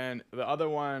 And then the other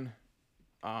one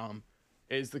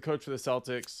is the coach for the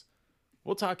Celtics.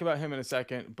 We'll talk about him in a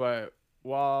second, but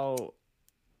while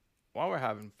we're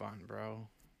having fun, bro,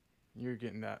 you're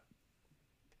getting that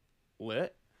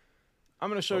lit. I'm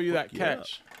going to show you that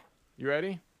catch. You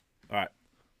ready? All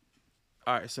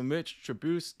right. So Mitch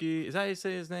Trubisky, is that how you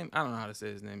say his name? I don't know how to say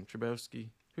his name. Trubisky.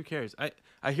 Who cares?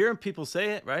 I hear people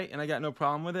say it, right? And I got no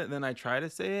problem with it. Then I try to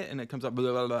say it, and it comes up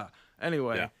blah, blah, blah.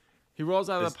 Anyway, he rolls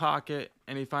out of the pocket,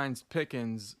 and he finds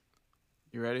Pickens.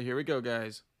 You ready? Here we go,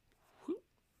 guys. Whoop.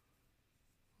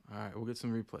 All right, we'll get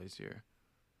some replays here.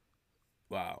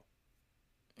 Wow.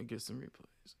 And get some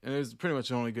replays. And it was pretty much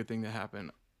the only good thing that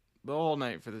happened the whole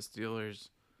night for the Steelers.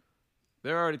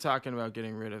 They're already talking about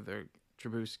getting rid of their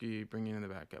Trubisky, bringing in the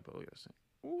backup.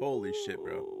 Holy shit,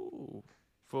 bro.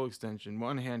 Full extension,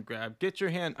 one hand grab. Get your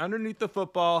hand underneath the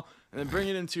football and then bring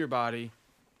it into your body.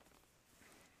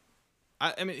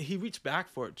 I mean, he reached back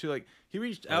for it too. Like, he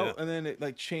reached out and then it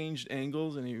like changed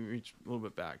angles and he reached a little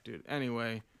bit back, dude.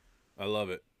 Anyway, I love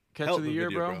it. Catch of the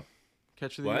year, bro.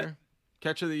 Catch of the year.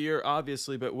 Catch of the year,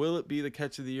 obviously, but will it be the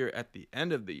catch of the year at the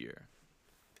end of the year?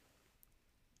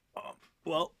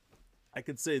 Well, I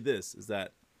could say this is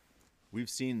that we've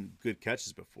seen good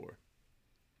catches before,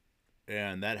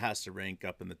 and that has to rank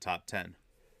up in the top 10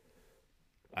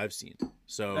 I've seen.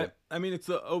 So I mean, it's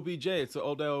the OBJ, it's the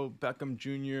Odell Beckham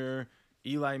Jr.,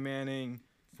 Eli Manning,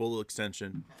 full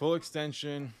extension.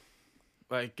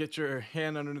 Like, get your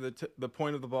hand under the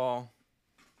point of the ball,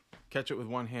 catch it with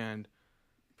one hand.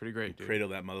 Pretty great, dude. Cradle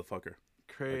that motherfucker.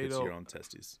 Cradle. Like it's your own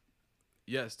testes.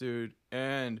 Yes, dude.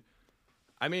 And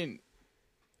I mean,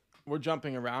 we're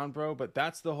jumping around, bro, but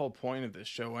that's the whole point of this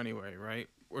show anyway, right?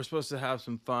 We're supposed to have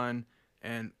some fun,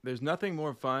 and there's nothing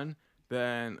more fun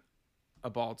than a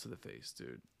ball to the face,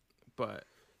 dude. But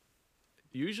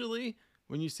usually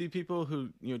when you see people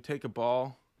who, take a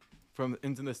ball from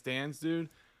into the stands, dude,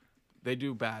 they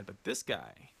do bad. But this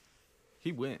guy,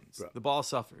 he wins. Bro. The ball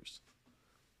suffers.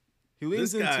 He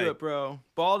leans into it, bro.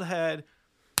 Bald head,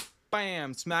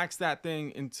 bam, smacks that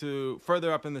thing into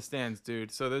further up in the stands,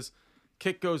 dude. So this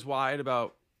kick goes wide,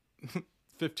 about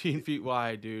 15 feet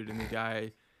wide, dude, and the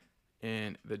guy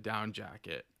in the down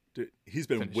jacket. Dude, he's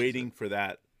been waiting for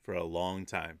that for a long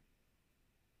time.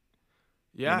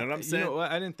 Yeah, you know what I'm saying? You know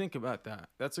what? I didn't think about that.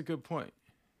 That's a good point.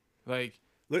 Like,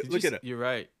 look at it. You're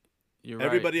right.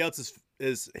 Everybody else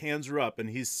is hands are up, and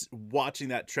he's watching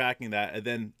that, tracking that, and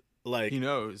then like he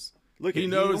knows. Look,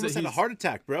 he almost had a heart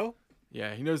attack, bro.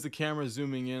 Yeah, he knows the camera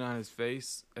zooming in on his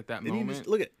face at that moment.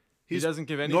 He doesn't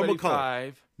give anybody normal color.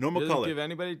 five. Normal he doesn't color. Give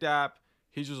anybody dap.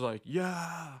 He's just like,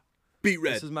 yeah. Beat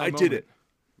red. This is my I moment. did it.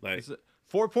 Like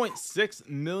 4.6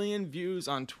 million views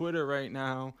on Twitter right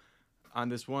now on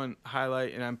this one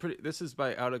highlight, and this is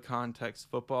by Out of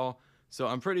Context Football, so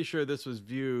I'm pretty sure this was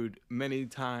viewed many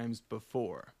times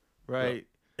before, right?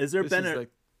 Well, has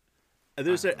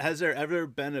there ever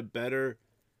been a better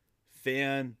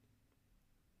fan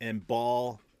and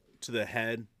ball to the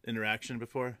head interaction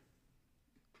before?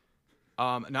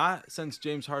 Not since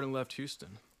James Harden left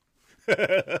Houston.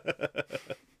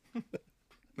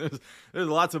 There's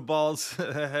lots of balls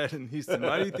ahead in Houston.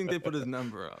 Why do you think they put his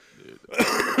number up, dude?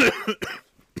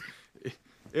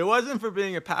 It wasn't for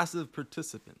being a passive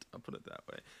participant. I'll put it that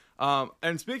way.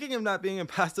 And speaking of not being a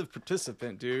passive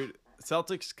participant, dude,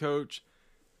 Celtics coach,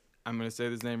 I'm going to say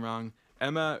this name wrong,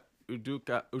 Emma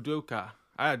Udoka.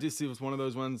 I just see it was one of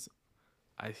those ones.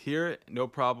 I hear it, no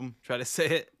problem. Try to say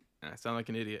it, and I sound like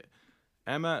an idiot.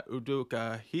 Emma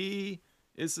Udoka, he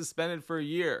is suspended for a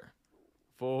year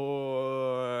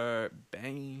for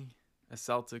banging a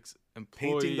Celtics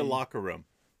employee. Painting the locker room.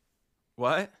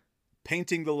 What?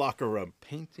 Painting the locker room.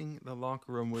 Painting the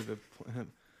locker room with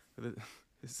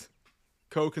his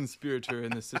co-conspirator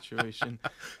in this situation.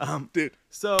 Dude.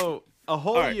 So a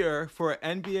whole year for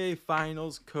an NBA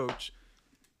Finals coach.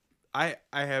 I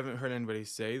haven't heard anybody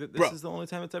say that this is the only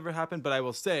time it's ever happened, but I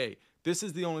will say This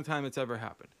is the only time it's ever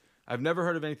happened. I've never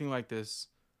heard of anything like this.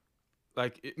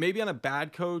 Like maybe on a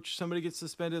bad coach, somebody gets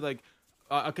suspended. Like,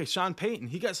 okay, Sean Payton,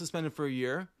 he got suspended for a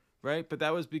year, right? But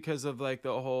that was because of like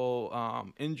the whole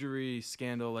injury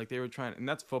scandal. Like they were trying, and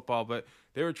that's football, but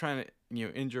they were trying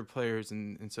to injure players,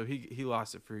 and so he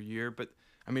lost it for a year. But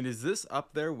I mean, is this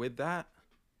up there with that?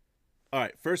 All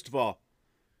right. First of all,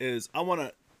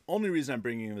 only reason I'm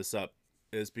bringing this up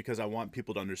is because I want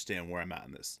people to understand where I'm at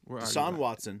in this. Deshaun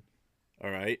Watson,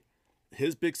 all right,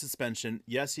 his big suspension.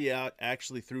 Yes, he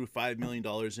actually threw $5 million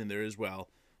in there as well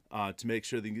to make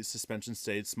sure the suspension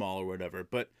stayed small or whatever.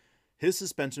 But his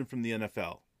suspension from the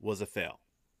NFL was a fail,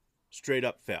 straight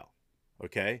up fail.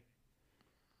 Okay.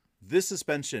 This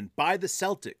suspension by the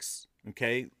Celtics,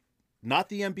 okay, not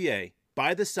the NBA,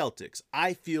 by the Celtics,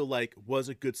 I feel like was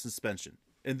a good suspension.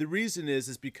 And the reason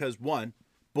is because one,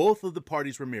 both of the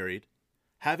parties were married,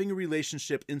 having a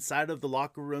relationship inside of the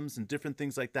locker rooms and different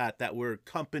things like that were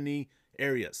company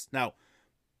areas. Now,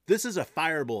 this is a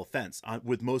fireable offense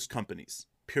with most companies,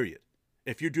 period.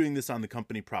 If you're doing this on the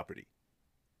company property,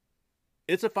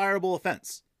 it's a fireable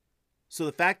offense. So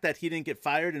the fact that he didn't get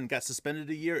fired and got suspended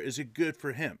a year is good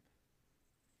for him.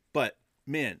 But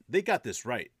man, they got this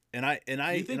right. And I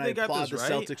applaud the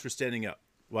Celtics for standing up.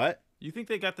 What? You think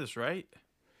they got this right?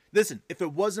 Listen, if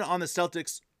it wasn't on the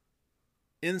Celtics,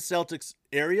 in Celtics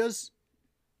areas,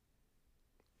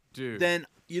 dude, then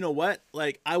you know what?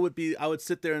 Like I would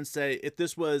sit there and say, if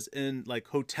this was in like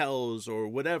hotels or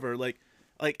whatever, like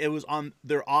it was on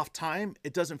their off time,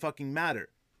 it doesn't fucking matter.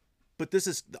 But this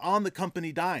is on the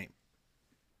company dime.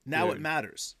 Now it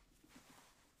matters.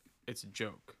 It's a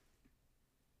joke.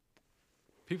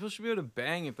 People should be able to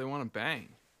bang if they want to bang.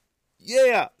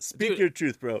 Yeah, speak your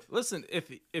truth, bro. Listen,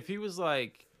 if he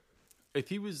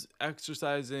was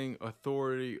exercising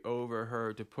authority over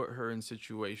her to put her in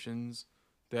situations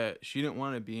that she didn't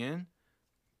want to be in,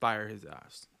 fire his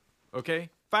ass. Okay?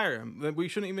 Fire him. We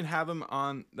shouldn't even have him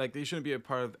on, like, they shouldn't be a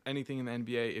part of anything in the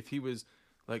NBA. If he was,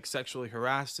 like, sexually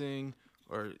harassing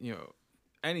or,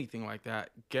 anything like that,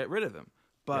 get rid of him.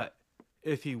 But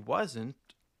if he wasn't,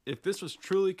 if this was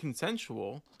truly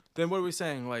consensual, then what are we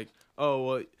saying? Like, oh,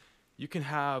 well, you can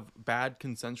have bad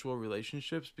consensual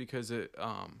relationships because you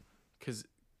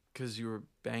were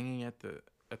banging at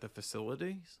the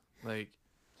facilities. Like,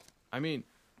 I mean,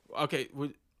 okay,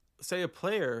 say a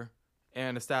player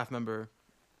and a staff member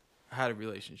had a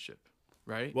relationship,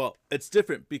 right? Well, it's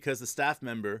different because the staff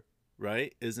member,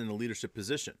 right, is in a leadership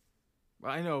position.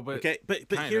 Well, I know, but okay, but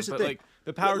here's the thing: like,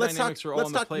 the power dynamics are all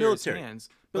in the player's hands.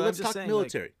 But let's talk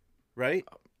military, right?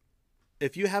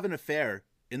 If you have an affair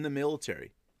in the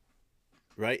military,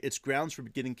 right, it's grounds for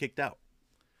getting kicked out.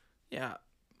 Yeah,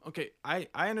 okay, I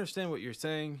understand what you're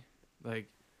saying, like,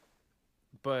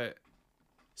 but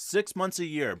 6 months a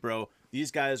year, bro, these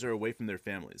guys are away from their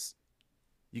families.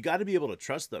 You got to be able to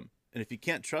trust them, and if you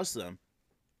can't trust them,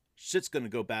 shit's gonna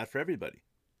go bad for everybody.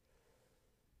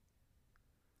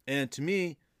 And to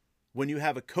me, when you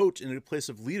have a coach in a place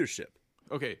of leadership.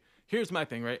 Okay, here's my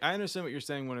thing, right? I understand what you're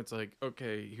saying when it's like,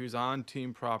 okay, he was on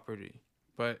team property.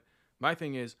 But my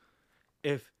thing is,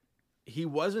 if he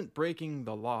wasn't breaking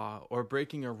the law or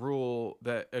breaking a rule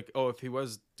that, like, if he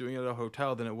was doing it at a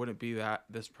hotel, then it wouldn't be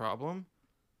this problem,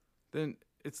 then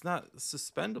it's not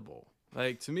suspendable.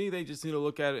 Like, to me, they just need to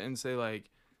look at it and say, like,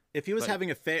 if he was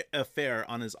having an affair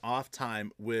on his off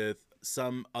time with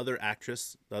some other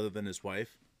actress other than his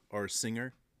wife, or a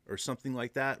singer or something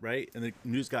like that, right? And the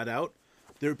news got out,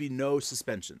 there would be no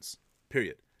suspensions,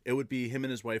 period. It would be him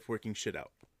and his wife working shit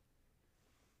out.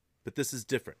 But this is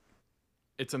different.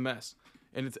 It's a mess.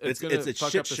 And it's going to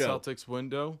fuck up the Celtics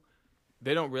window.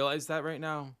 They don't realize that right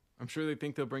now. I'm sure they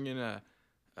think they'll bring in a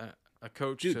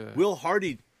coach. Dude, Will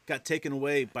Hardy got taken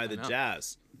away by the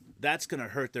Jazz. That's going to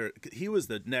hurt he was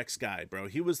the next guy, bro.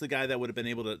 He was the guy that would have been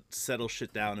able to settle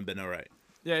shit down and been all right.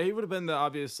 Yeah, he would have been the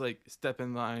obvious, like, step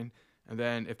in line. And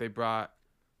then if they brought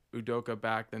Udoka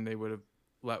back, then they would have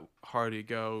let Hardy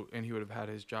go, and he would have had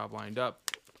his job lined up.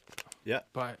 Yeah.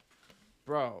 But,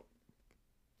 bro.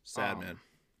 Sad, man.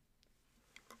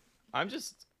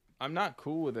 I'm not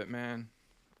cool with it, man.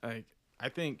 Like, I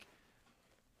think,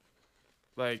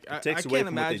 like, I can't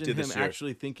imagine him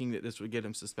actually thinking that this would get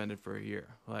him suspended for a year.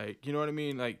 Like, you know what I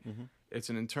mean? Like, It's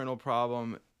an internal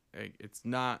problem. Like, it's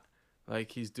not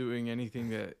like he's doing anything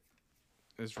that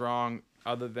is wrong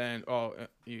other than,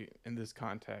 in this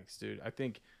context, dude. I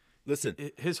think, listen,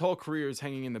 his whole career is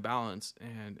hanging in the balance,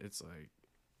 and it's like,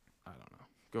 I don't know.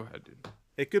 Go ahead, dude.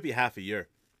 It could be half a year.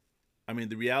 I mean,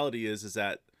 the reality is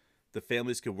that the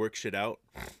families could work shit out,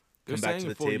 come back to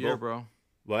the table. Year, bro.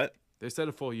 What? They said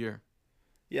a full year.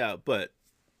 Yeah, but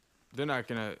they're not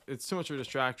gonna. It's too much of a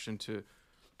distraction to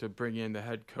bring in the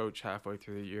head coach halfway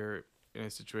through the year in a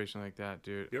situation like that,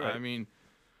 dude. You're right. I mean,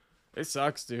 it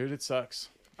sucks, dude. It sucks.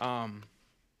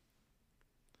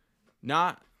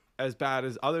 Not as bad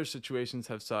as other situations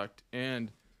have sucked.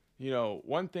 And,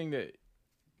 one thing that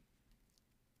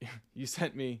you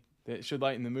sent me that should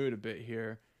lighten the mood a bit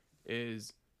here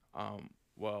is,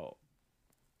 well,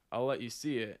 I'll let you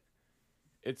see it.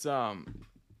 It's an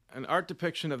art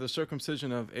depiction of the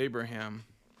circumcision of Abraham.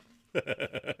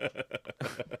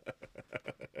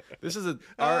 This is an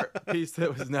art piece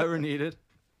that was never needed.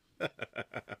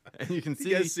 And you can see.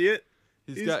 You guys see it?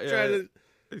 He's got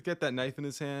that knife in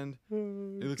his hand.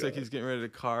 It looks like he's getting ready to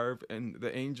carve, and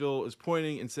the angel is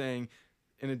pointing and saying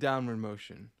in a downward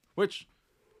motion, which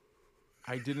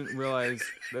I didn't realize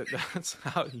that's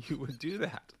how you would do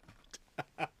that.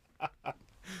 Oh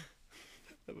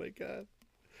my God.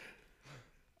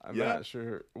 I'm not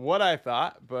sure what I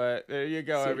thought, but there you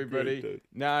go, So everybody. great,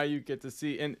 now you get to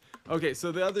see. And okay,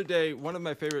 so the other day, one of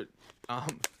my favorite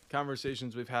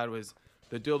conversations we've had was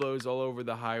the dildos all over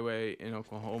the highway in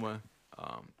Oklahoma.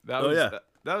 That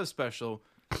was special.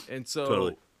 And so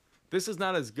Totally. This is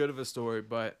not as good of a story,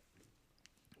 but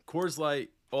Coors Light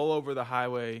all over the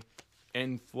highway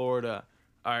in Florida.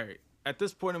 All right, at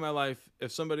this point in my life,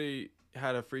 if somebody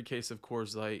had a free case of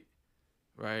Coors Light,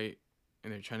 right,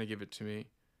 and they're trying to give it to me,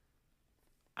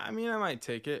 I mean, I might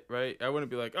take it, right? I wouldn't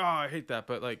be like, oh, I hate that.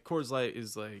 But, like, Coors Light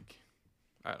is, like,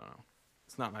 I don't know.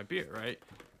 It's not my beer, right?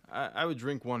 I would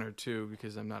drink one or two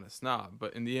because I'm not a snob.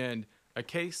 But in the end, a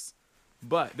case.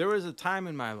 But there was a time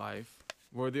in my life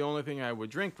where the only thing I would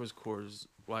drink was Coors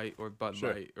Light or Bud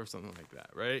Light or something like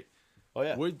that, right? Oh,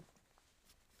 yeah.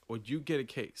 Would you get a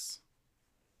case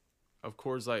of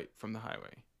Coors Light from the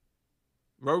highway?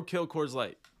 Roadkill Coors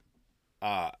Light.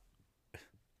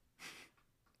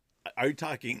 Are you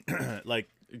talking like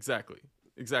exactly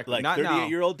like not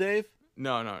 38-year-old Dave?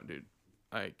 No, dude.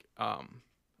 Like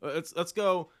let's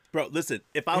go. Bro, listen.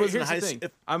 If I was in high school,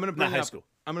 I'm gonna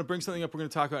bring something up. We're gonna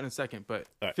talk about in a second. But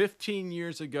right. 15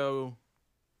 years ago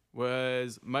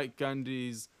was Mike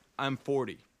Gundy's "I'm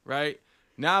 40." Right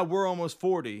now we're almost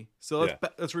 40. So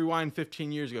let's rewind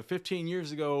 15 years ago. 15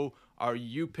 years ago, are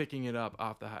you picking it up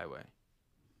off the highway?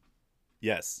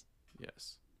 Yes.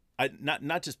 Yes. I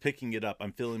not just picking it up.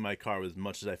 I'm filling my car with as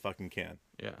much as I fucking can.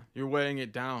 Yeah, you're weighing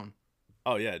it down.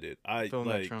 Oh yeah, dude. Filling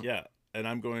that trunk. Yeah, and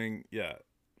I'm going. Yeah,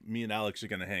 me and Alex are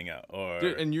gonna hang out.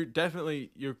 Dude, and you're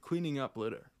cleaning up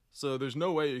litter. So there's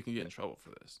no way you can get in trouble for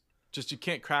this. Just you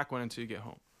can't crack one until you get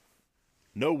home.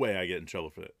 No way I get in trouble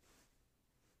for it.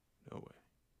 No way.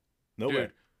 No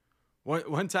Dude, way.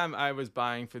 One time I was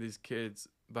buying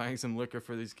some liquor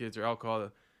for these kids or alcohol,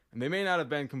 and they may not have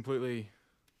been completely,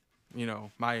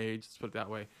 my age, let's put it that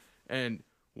way. And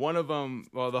one of them,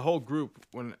 well, the whole group,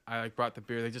 when I brought the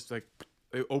beer, they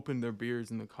opened their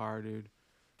beers in the car, dude.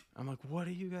 I'm like, what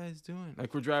are you guys doing?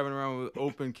 Like, we're driving around with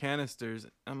open canisters.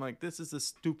 I'm like, this is the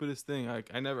stupidest thing.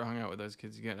 Like, I never hung out with those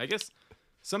kids again. I guess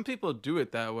some people do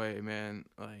it that way, man.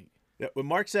 Like, yeah, when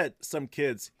Mark said some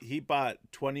kids, he bought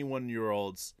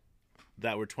 21-year-olds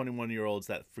that were 21-year-olds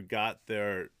that forgot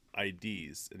their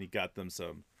IDs, and he got them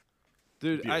some.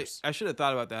 Dude, beers. I should have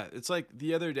thought about that. It's like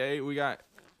the other day we got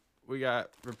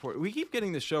reported. We keep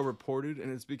getting the show reported,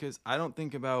 and it's because I don't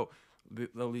think about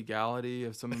the legality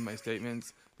of some of my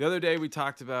statements. The other day we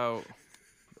talked about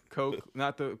Coke,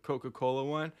 not the Coca-Cola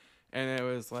one, and it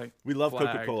was like we love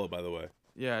flagged. Coca-Cola, by the way.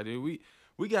 Yeah, dude, we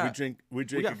drink a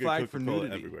good flagged for Coca-Cola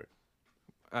nudity. everywhere.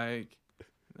 I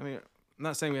mean, I'm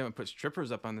not saying we haven't put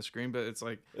strippers up on the screen, but it's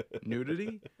like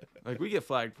nudity. Like, we get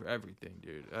flagged for everything,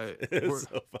 dude. It's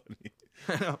so funny.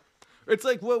 I know. It's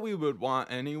like what we would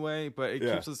want anyway, but it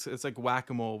keeps us. It's like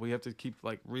whack-a-mole. We have to keep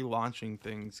like relaunching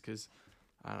things because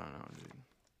I don't know, dude.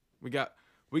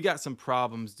 We got some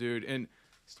problems, dude. And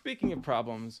speaking of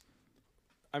problems,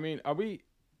 I mean,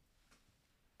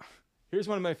 here's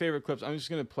one of my favorite clips. I'm just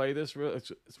gonna play this.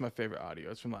 It's my favorite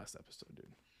audio. It's from last episode, dude.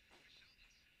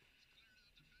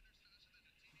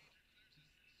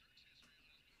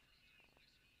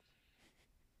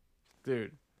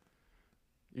 Dude,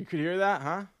 you could hear that,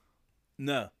 huh?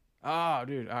 No. Oh,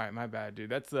 dude. All right, my bad,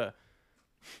 dude. I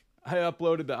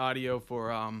uploaded the audio for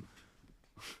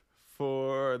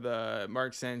the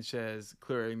Mark Sanchez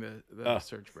clearing the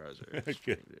search browser. Good.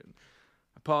 Dude.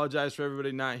 Apologize for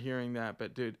everybody not hearing that,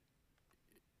 but dude,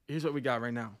 here's what we got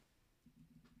right now.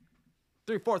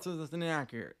 3/4 of this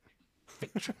inaccurate.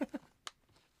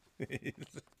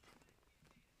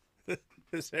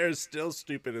 His hair is still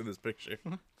stupid in this picture.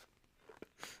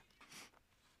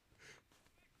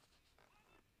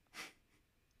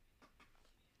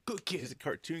 Good kid. He's a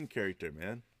cartoon character,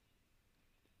 man.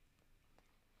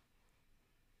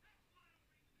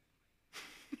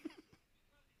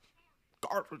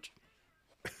 garbage.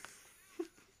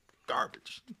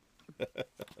 Garbage.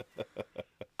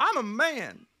 I'm a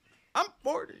man. I'm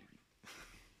 40.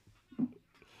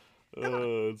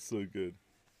 Oh, it's so good.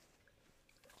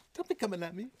 Don't be coming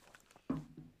at me.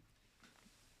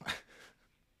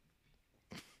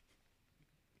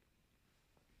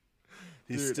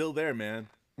 He's still there, man.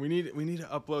 We need to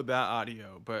upload that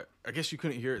audio, but I guess you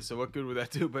couldn't hear it, so what good would that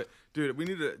do? But dude, we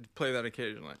need to play that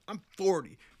occasionally. I'm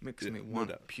 40. Makes me want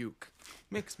to puke.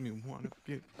 Makes me want to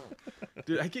puke.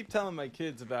 Dude, I keep telling my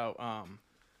kids about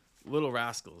Little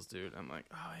Rascals, dude. I'm like,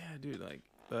 oh yeah, dude, like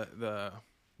the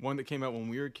one that came out when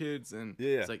we were kids, and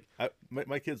it's like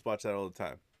my kids watch that all the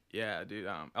time. Yeah, dude.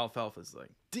 Alfalfa's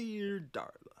like, dear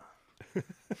Darla,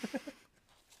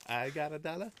 I got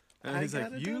 $1. And he's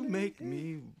like, you make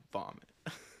me vomit.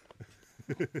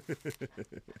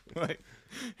 Like,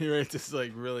 he writes this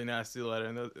like really nasty letter,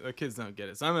 and the kids don't get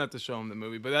it, so I'm gonna have to show him the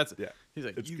movie. But that's he's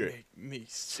like, you make me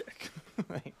sick.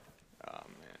 Like, oh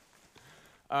man.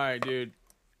 All right, dude.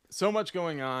 So much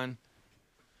going on.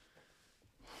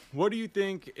 What do you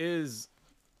think is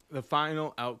the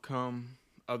final outcome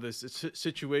of this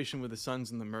situation with the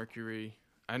Suns and the Mercury?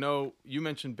 I know you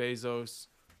mentioned Bezos.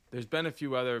 There's been a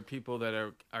few other people that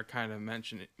are kind of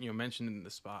mentioned in the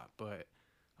spot, but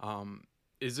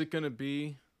is it going to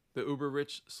be the uber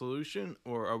rich solution,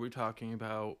 or are we talking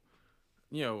about,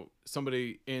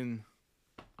 somebody in,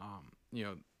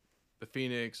 the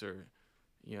Phoenix or,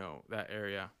 that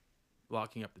area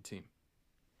locking up the team?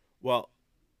 Well,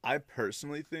 I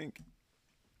personally think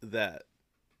that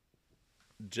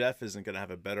Jeff isn't going to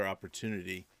have a better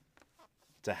opportunity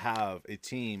to have a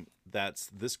team that's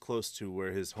this close to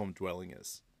where his home dwelling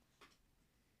is.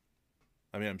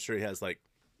 I mean, I'm sure he has like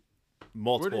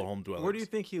multiple home dwellings. Where do you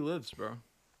think he lives, bro?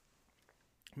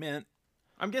 Man,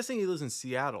 I'm guessing he lives in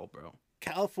Seattle, bro.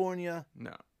 California.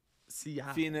 No.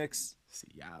 Seattle. Phoenix.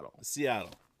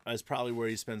 Seattle is probably where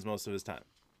he spends most of his time.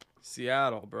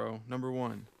 Seattle, bro. Number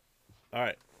one. All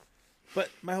right. But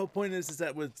my whole point is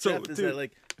that with Jeff is that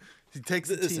like he takes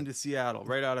the team to Seattle,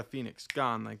 right out of Phoenix,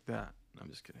 gone like that. I'm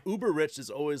just kidding. Uber rich is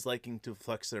always liking to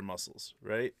flex their muscles,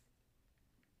 right?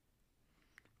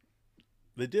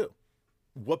 They do.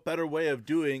 What better way of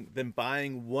doing than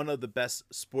buying one of the best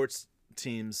sports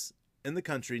teams in the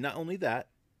country? Not only that,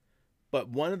 but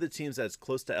one of the teams that's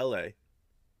close to LA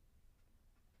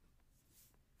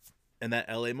and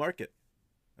that LA market.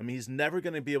 I mean, he's never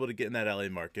going to be able to get in that LA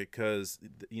market because,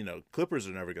 Clippers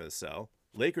are never going to sell.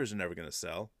 Lakers are never going to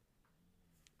sell.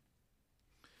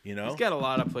 He's got a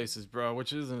lot of places, bro,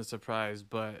 which isn't a surprise.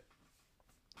 But,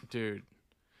 dude,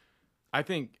 I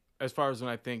think as far as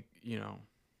when I think,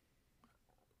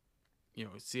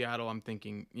 Seattle, I'm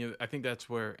thinking, I think that's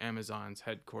where Amazon's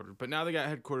headquartered. But now they got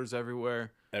headquarters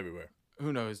everywhere. Everywhere.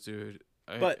 Who knows, dude?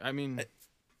 I mean,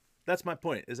 that's my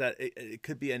point. Is that it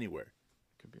could be anywhere.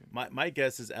 My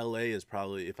guess is LA is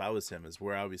probably, if I was him, is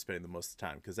where I would be spending the most of the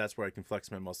time because that's where I can flex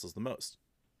my muscles the most.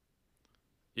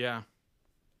 Yeah.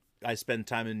 I spend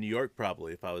time in New York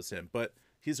probably if I was him, but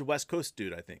he's a West Coast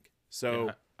dude, I think. So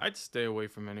yeah, I'd stay away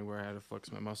from anywhere I had to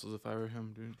flex my muscles if I were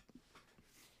him, dude.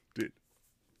 Dude,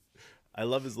 I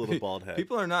love his little bald head.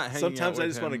 People are not hanging Sometimes out I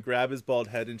just with want to him. grab his bald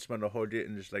head and just want to hold it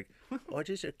and just like, oh,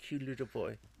 just a cute little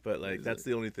boy. But like, that's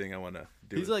the only thing I want to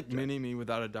do. He's like mini me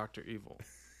without a Dr. Evil.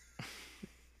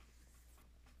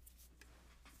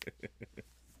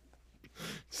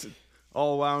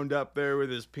 All wound up there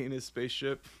with his penis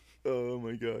spaceship. Oh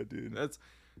my god, dude!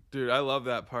 Dude, I love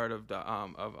that part of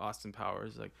Austin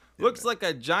Powers. Like, looks like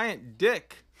a giant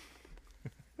dick.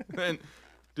 And,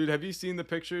 dude, have you seen the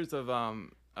pictures of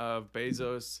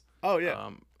Bezos? Oh yeah.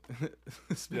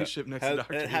 Spaceship next to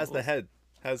Dr. It has Evil's? the head.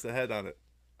 Has the head on it.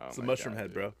 Oh it's a my mushroom God, head,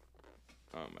 dude. bro.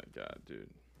 Oh my god,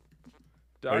 dude.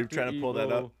 Are you trying to pull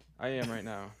that up? I am right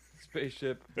now.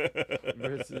 Spaceship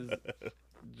versus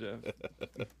Jeff.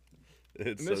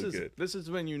 It's And so good. This is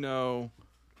when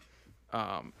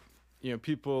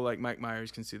people like Mike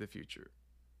Myers can see the future,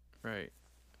 right?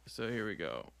 So here we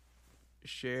go.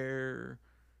 Share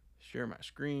my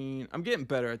screen. I'm getting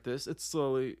better at this. It's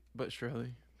slowly but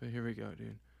surely. But here we go,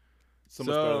 dude. So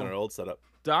much better than our old setup.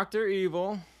 Dr.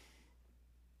 Evil,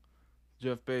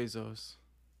 Jeff Bezos.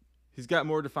 He's got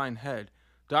more defined head.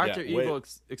 Dr. Evil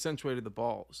accentuated the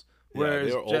balls.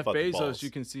 Whereas Jeff Bezos, you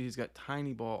can see he's got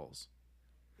tiny balls.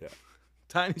 Yeah.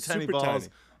 Tiny balls. Tiny.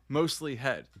 Mostly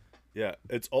head. Yeah,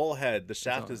 it's all head. The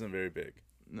shaft isn't very big.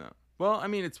 No. Well, I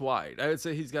mean, it's wide. I would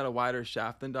say he's got a wider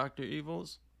shaft than Dr.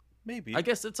 Evil's. Maybe. I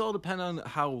guess it's all dependent on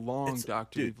how long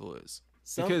Dr. Evil is.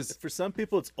 Because for some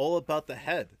people, it's all about the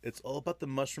head. It's all about the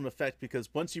mushroom effect because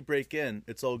once you break in,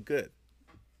 it's all good.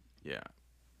 Yeah.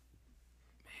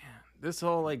 Man, this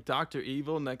whole like Dr.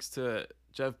 Evil next to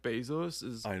Jeff Bezos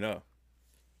is I know.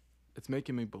 it's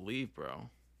making me believe, bro.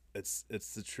 It's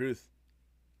the truth.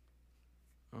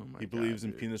 Oh my He God, believes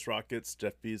in dude. penis rockets.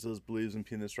 Jeff Bezos believes in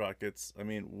penis rockets. I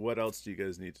mean, what else do you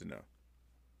guys need to know?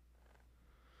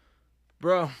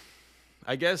 Bro,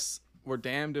 I guess we're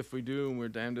damned if we do and we're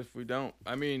damned if we don't.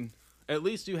 I mean, at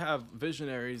least you have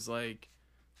visionaries like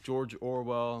George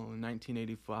Orwell in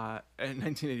 1985 and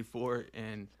 1984,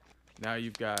 and now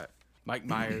you've got Mike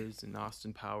Myers and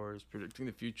Austin Powers predicting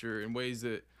the future in ways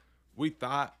that we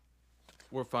thought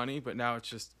were funny, but now it's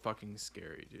just fucking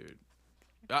scary, dude.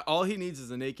 All he needs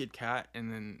is a naked cat,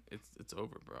 and then it's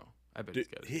over, bro. I bet Dude,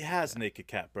 he's got. he has naked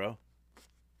cat, bro.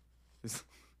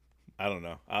 I don't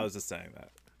know. I was just saying that.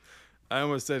 I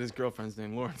almost said his girlfriend's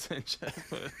name, Lauren Sanchez.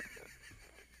 But...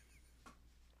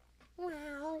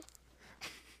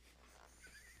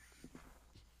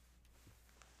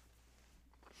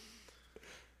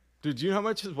 Dude, do you know how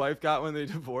much his wife got when they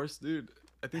divorced, dude?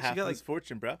 I think Half she got like his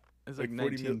fortune, bro. it's Like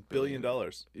like $40 $19 billion.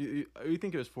 You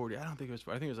think it was 40? I don't think it was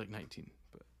 40. I think it was like 19.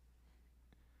 But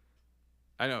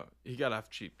I know he got off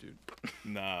cheap, dude.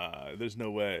 Nah, there's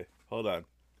no way. Hold on.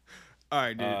 All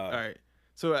right, dude. All right.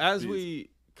 So as we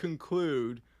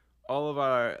conclude all of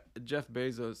our Jeff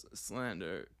Bezos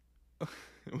slander,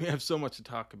 we have so much to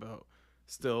talk about.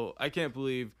 Still, I can't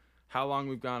believe how long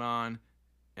we've gone on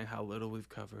and how little we've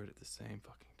covered at the same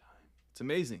fucking time. It's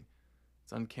amazing.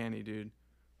 It's uncanny, dude.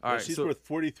 All right, She's so, worth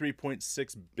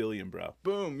 $43.6 billion, bro.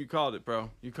 boom, you called it, bro.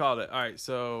 You called it. All right,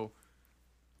 so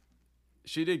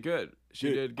she did good. She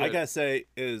Dude, did good. I gotta say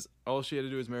is All she had to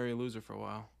do was marry a loser for a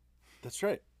while. that's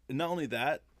right. And not only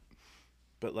that,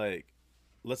 but like,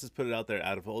 let's just put it out there.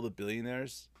 Out of all the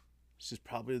billionaires, she's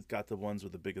probably got the ones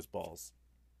with the biggest balls.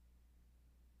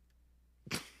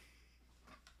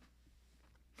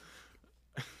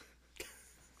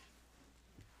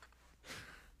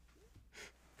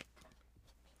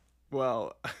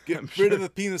 Well, Get rid of the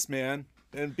penis, man,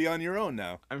 and be on your own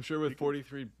now. I'm sure with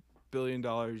 $43 billion,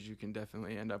 you can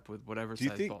definitely end up with whatever Do you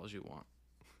size think- balls you want.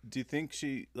 Do you think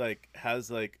she like has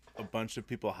like a bunch of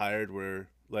people hired where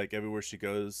like everywhere she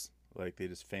goes, like they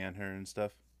just fan her and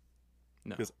stuff?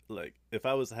 No. Because like if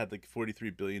I had like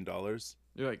 $43 billion,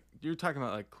 You're talking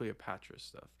about like Cleopatra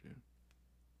stuff, dude.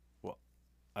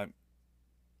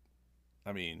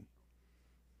 I mean,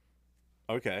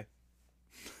 okay.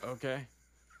 Okay.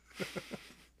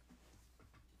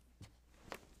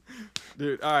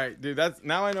 Dude, all right, dude. That's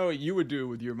now I know what you would do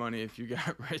with your money if you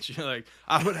got rich. You're like,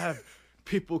 I would have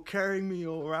people carrying me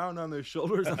around on their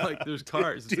shoulders. I'm like, there's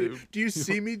cars, dude. Do you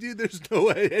see me, dude? There's no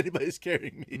way anybody's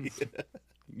carrying me.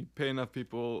 You pay enough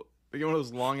people. They get one of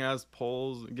those long ass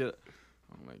poles and get.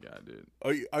 Oh my god, dude.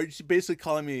 Are you basically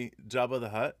calling me Jabba the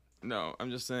Hutt? No, I'm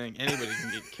just saying anybody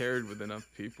can get carried with enough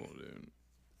people,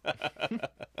 dude.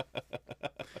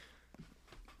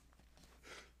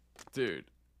 Dude,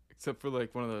 except for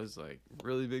like one of those like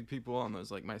really big people on those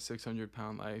like my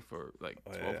 600-pound life or like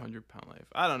 1,200-pound life.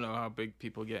 I don't know how big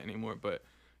people get anymore, but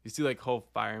you see like whole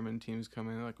fireman teams come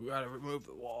in like we gotta remove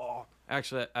the wall.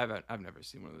 Actually, I've never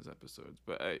seen one of those episodes,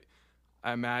 but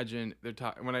I imagine they're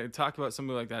talking when I talk about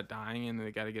somebody like that dying and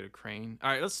they got to get a crane. All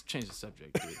right, let's change the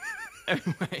subject, dude.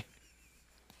 Anyway,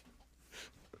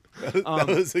 That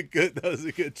was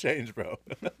a good change, bro.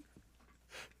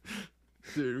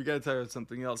 dude, we gotta talk about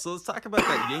something else. So let's talk about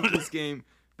that Yankees game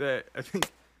that I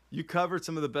think you covered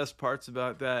some of the best parts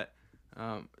about that.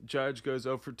 Judge goes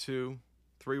 0 for 2,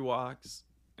 3 walks,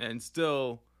 and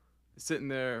still sitting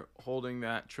there holding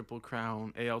that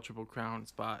AL triple crown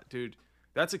spot, dude.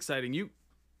 That's exciting.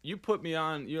 You put me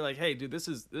on. You're like, hey, dude,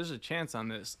 there's a chance on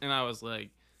this, and I was like,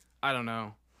 I don't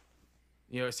know.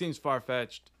 It seems far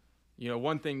fetched.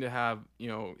 One thing to have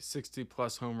 60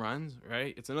 plus home runs,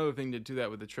 right? It's another thing to do that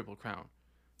with the triple crown.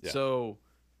 Yeah. So,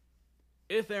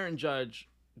 if Aaron Judge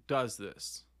does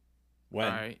this, When?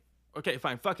 all right, okay,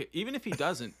 fine, fuck it. Even if he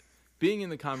doesn't, being in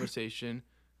the conversation,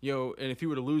 and if he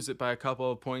were to lose it by a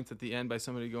couple of points at the end by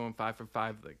somebody going 5 for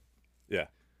 5,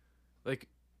 like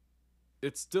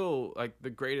it's still like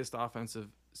the greatest offensive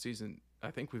season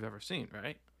I think we've ever seen,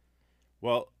 right?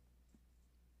 Well,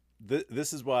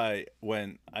 this is why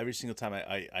when every single time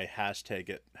I hashtag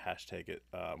it,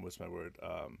 what's my word?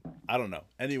 I don't know.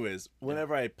 Anyways,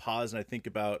 whenever I pause and I think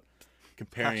about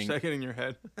comparing Hashtag it in your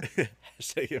head.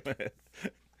 hashtag in my head.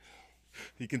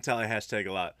 You can tell I hashtag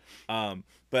a lot.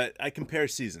 But I compare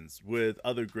seasons with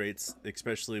other greats,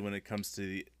 especially when it comes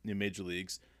to the major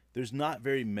leagues. There's not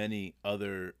very many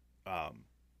other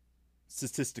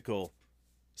statistical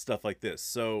stuff like this.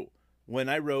 So when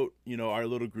I wrote, our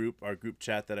little group, our group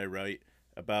chat that I write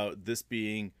about this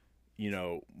being,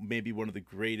 maybe one of the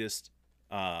greatest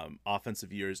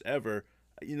offensive years ever.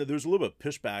 You know, there's a little bit of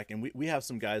pushback, and we have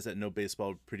some guys that know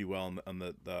baseball pretty well on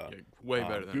the way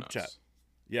better than group us. chat.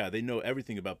 Yeah, they know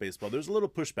everything about baseball. There's a little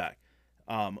pushback,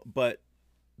 but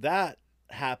that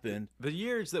happened. The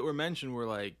years that were mentioned were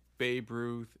like Babe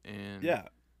Ruth and Yeah,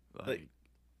 like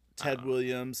Ted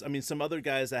Williams. I mean, some other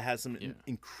guys that had some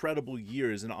incredible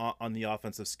years on the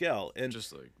offensive scale, and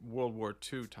just like World War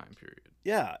II time period.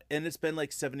 Yeah, and it's been like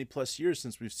 70+ years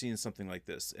since we've seen something like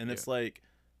this, and it's like,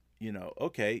 you know,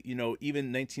 okay, you know,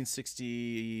 even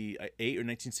 1968 or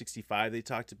 1965 they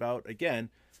talked about, again,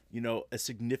 you know, a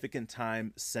significant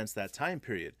time since that time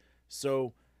period.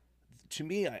 So to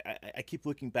me, I keep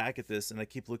looking back at this, and I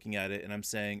keep looking at it, and I'm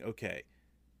saying, okay,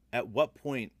 at what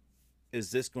point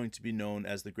is this going to be known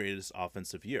as the greatest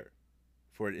offensive year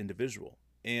for an individual?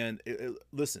 And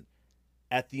listen,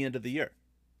 at the end of the year,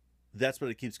 that's what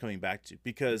it keeps coming back to,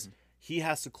 because he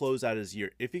has to close out his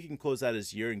year. If he can close out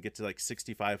his year and get to like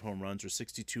 65 home runs or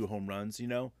 62 home runs, you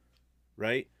know,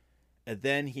 right? And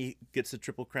then he gets the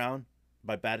triple crown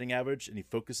by batting average, and he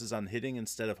focuses on hitting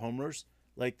instead of homers,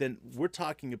 like, then we're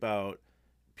talking about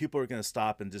people are going to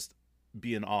stop and just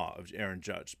be in awe of Aaron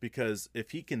Judge, because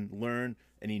if he can learn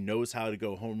and he knows how to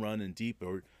go home run and deep,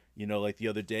 or, you know, like the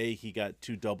other day he got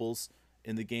 2 doubles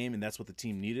in the game and that's what the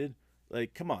team needed.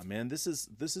 Like, come on, man, this is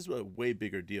a way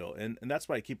bigger deal. And that's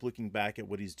why I keep looking back at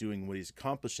what he's doing, what he's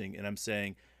accomplishing. And I'm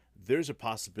saying there's a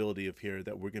possibility of here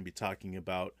that we're going to be talking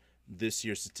about this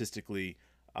year statistically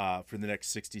for the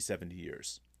next 60, 70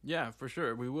 years. Yeah, for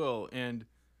sure. We will. And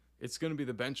it's going to be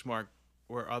the benchmark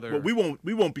where other... Well,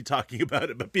 we won't be talking about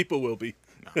it, but people will be.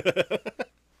 No.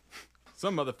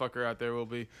 Some motherfucker out there will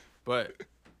be. But,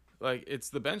 like, it's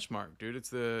the benchmark, dude. It's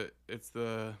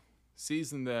the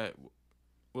season that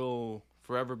will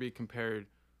forever be compared,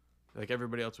 like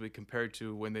everybody else will be compared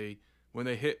to when they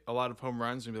hit a lot of home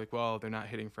runs and be like, well, they're not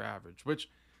hitting for average. Which,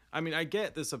 I mean, I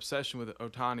get this obsession with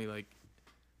Ohtani,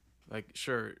 like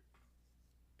sure,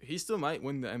 he still might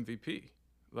win the MVP,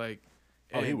 like,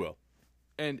 and, he will.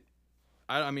 And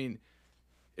I mean,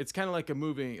 it's kind of like a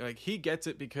moving, like, he gets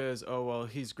it because, oh well,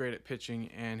 he's great at pitching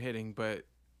and hitting, but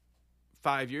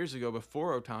 5 years ago,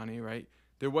 before Ohtani, right,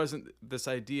 there wasn't this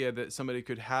idea that somebody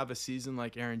could have a season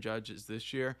like Aaron Judge's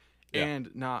this year and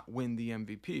not win the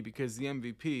MVP, because the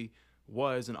MVP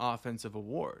was an offensive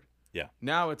award. Yeah.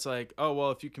 Now it's like, oh, well,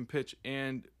 if you can pitch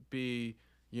and be,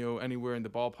 you know, anywhere in the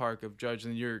ballpark of Judge,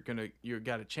 then you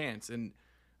got a chance. And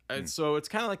so it's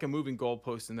kind of like a moving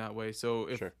goalpost in that way. So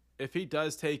if he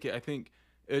does take it, I think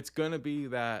it's going to be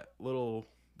that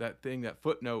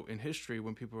footnote in history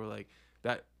when people were like,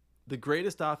 that the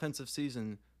greatest offensive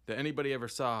season that anybody ever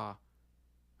saw,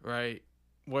 right,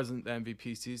 wasn't the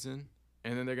MVP season.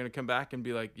 And then they're going to come back and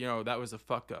be like, you know, that was a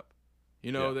fuck up.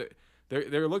 You know, that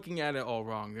they're looking at it all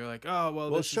wrong. They're like, oh,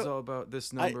 well, this is all about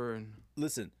this number. And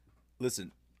listen,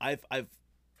 I've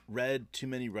read too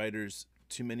many writers,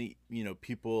 too many, you know,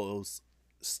 people's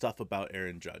stuff about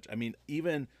Aaron Judge. I mean,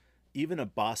 even a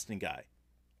Boston guy,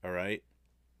 all right,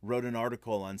 wrote an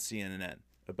article on CNN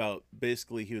about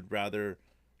basically he would rather,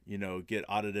 you know, get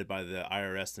audited by the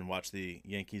IRS than watch the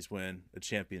Yankees win a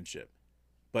championship.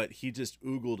 But he just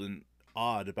oogled and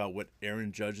awed about what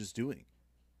Aaron Judge is doing.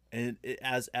 And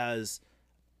as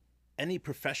any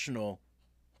professional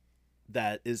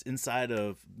that is inside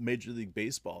of Major League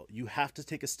Baseball, you have to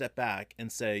take a step back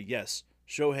and say, yes,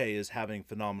 Shohei is having a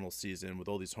phenomenal season with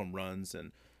all these home runs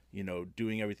and, you know,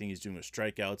 doing everything he's doing with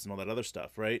strikeouts and all that other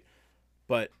stuff, right?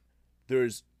 But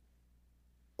there's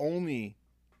only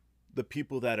the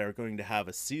people that are going to have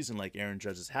a season like Aaron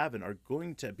Judge is having are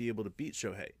going to be able to beat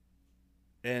Shohei.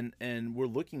 And we're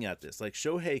looking at this. Like,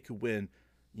 Shohei could win,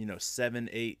 you know, 7,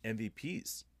 8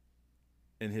 MVPs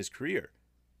in his career.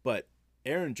 But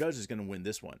Aaron Judge is going to win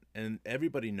this one. And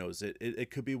everybody knows it. It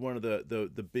could be one of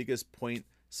the biggest point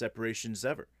separations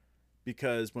ever.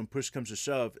 Because when push comes to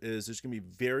shove, there's going to be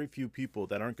very few people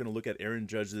that aren't going to look at Aaron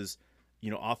Judge's,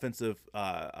 you know, offensive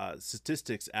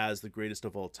statistics as the greatest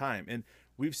of all time. And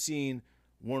we've seen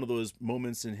one of those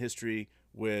moments in history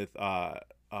with,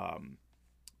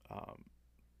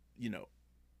 you know,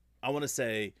 I want to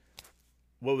say,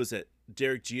 what was it?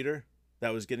 Derek Jeter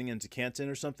that was getting into Canton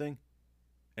or something,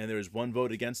 and there was one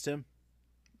vote against him.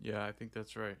 Yeah, I think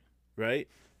that's right. Right?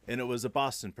 And it was a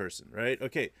Boston person, right?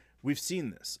 Okay, we've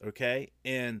seen this, okay?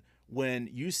 And when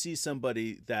you see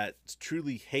somebody that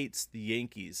truly hates the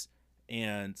Yankees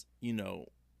and, you know,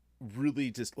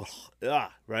 really just,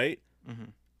 right?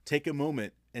 Mm-hmm. Take a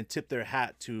moment and tip their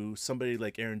hat to somebody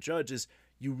like Aaron Judge, is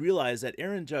you realize that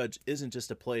Aaron Judge isn't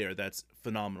just a player that's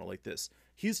phenomenal like this.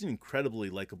 He's an incredibly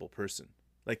likable person.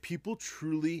 Like, people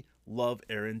truly love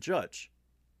Aaron Judge.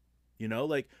 You know,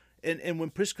 like, And when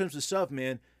push comes to shove,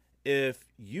 man,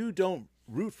 if you don't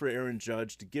root for Aaron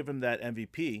Judge to give him that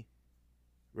MVP,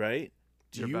 right?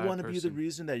 Do You're a you bad want to be the person.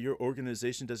 reason that your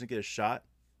organization doesn't get a shot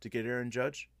to get Aaron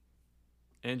Judge?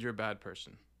 And you're a bad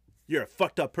person. You're a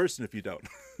fucked up person if you don't.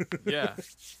 Yeah.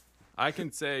 I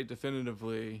can say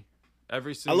definitively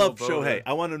every I single love voter. Shohei.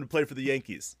 I want him to play for the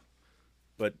Yankees.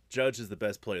 But Judge is the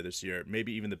best player this year,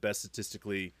 maybe even the best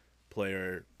statistically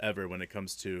player ever when it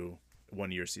comes to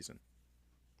 1 year season.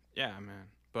 Yeah, man.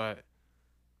 But,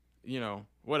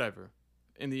 whatever.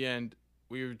 In the end,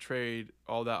 we would trade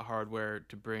all that hardware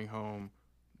to bring home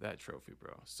that trophy,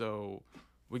 bro. So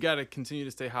we got to continue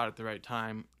to stay hot at the right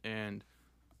time. And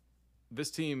this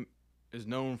team is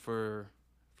known for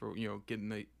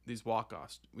getting these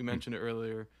walk-offs. We mentioned it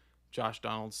earlier. Josh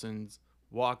Donaldson's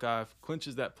walk-off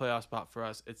clinches that playoff spot for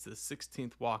us. It's the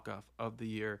 16th walk-off of the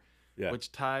year,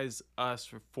 which ties us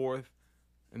for fourth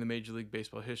in the Major League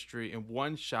Baseball history and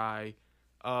one shy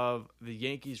of the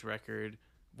Yankees record,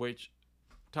 which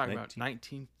talking about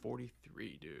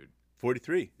 1943, dude.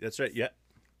 43. That's right. Yeah.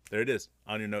 There it is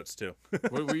on your notes too.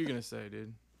 What were you going to say,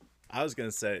 dude? I was going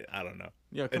to say, I don't know.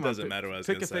 Yeah, it doesn't matter what I was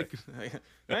going to say.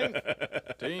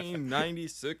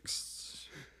 1996.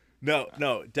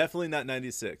 No, definitely not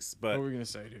 96. But what were we going to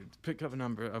say, dude? Pick up a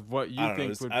number of what you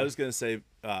think would be. I was going to say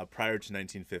prior to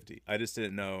 1950. I just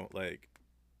didn't know,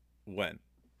 when.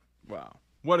 Wow.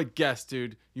 What a guess,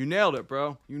 dude. You nailed it,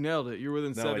 bro. You nailed it. You're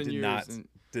within 7 years.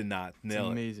 Did not nail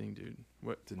it. Amazing, dude.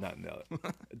 What? Did not nail it.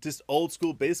 Just old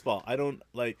school baseball. I don't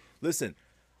listen,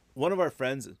 one of our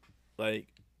friends,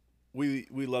 we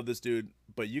love this dude,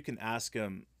 but you can ask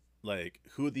him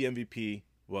who the MVP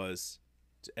was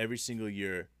to every single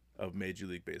year of Major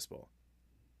League Baseball.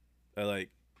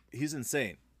 He's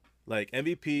insane.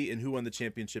 MVP and who won the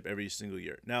championship every single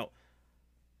year. Now,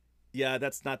 yeah,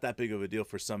 that's not that big of a deal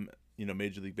for some,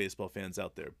 Major League Baseball fans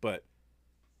out there, but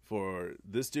for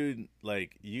this dude,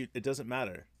 it doesn't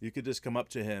matter. You could just come up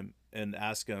to him and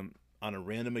ask him on a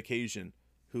random occasion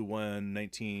who won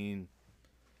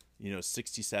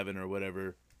 1967 or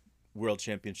whatever world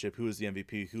championship, who was the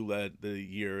MVP, who led the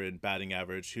year in batting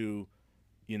average, who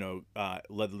led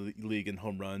the league in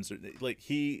home runs.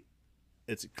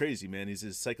 It's crazy, man. He's an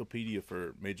encyclopedia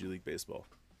for Major League Baseball.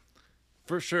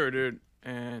 For sure, dude.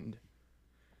 And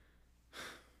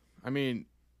I mean,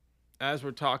 as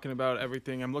we're talking about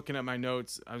everything, I'm looking at my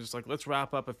notes. I was just like, let's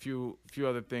wrap up a few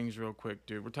other things real quick,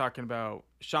 dude. We're talking about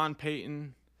Sean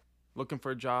Payton looking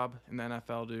for a job in the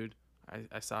NFL, dude.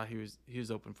 I saw he was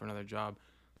open for another job.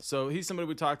 So he's somebody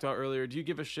we talked about earlier. Do you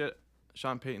give a shit,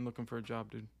 Sean Payton looking for a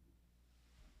job, dude?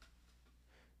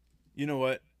 You know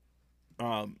what?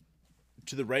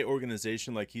 To the right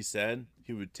organization, like he said,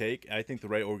 he would take. I think the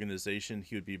right organization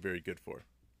he would be very good for.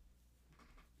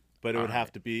 But it would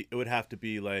have to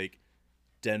be like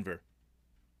Denver.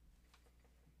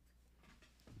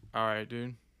 All right,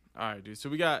 dude. So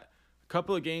we got a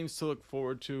couple of games to look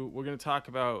forward to. We're going to talk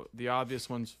about the obvious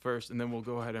ones first, and then we'll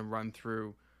go ahead and run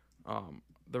through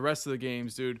the rest of the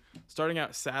games, dude. Starting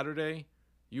out Saturday,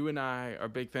 you and I are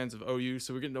big fans of OU,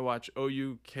 so we're getting to watch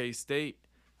OU K-State.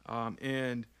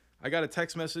 And I got a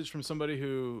text message from somebody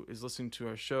who is listening to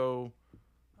our show.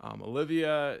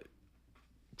 Olivia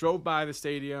drove by the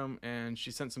stadium, and she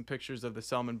sent some pictures of the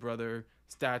Selman brother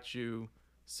statue.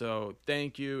 So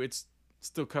thank you. It's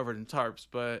still covered in tarps,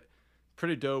 but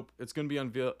pretty dope. It's going to be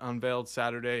unveiled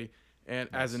Saturday.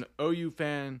 And nice. As an OU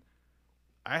fan,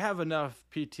 I have enough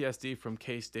PTSD from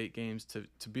K-State games to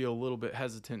be a little bit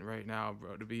hesitant right now,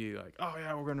 bro, to be like, oh,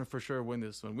 yeah, we're going to for sure win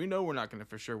this one. We know we're not going to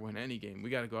for sure win any game.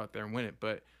 We got to go out there and win it.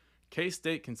 But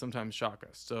K-State can sometimes shock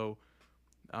us. So,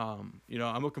 I'm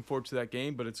looking forward to that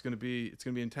game, but it's going to be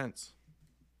intense.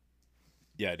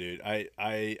 Yeah, dude.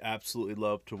 I absolutely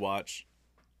love to watch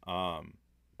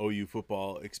OU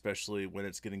football, especially when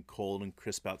it's getting cold and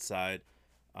crisp outside.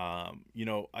 I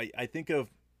think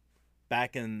of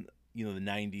back in the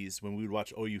 90s when we would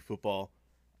watch OU football.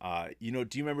 Do you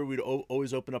remember we'd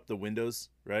always open up the windows,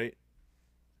 right?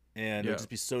 And it would just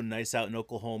be so nice out in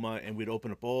Oklahoma, and we'd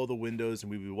open up all the windows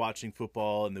and we'd be watching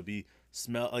football, and there'd be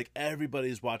smell like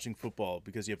everybody's watching football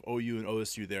because you have OU and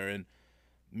OSU there. And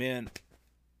man,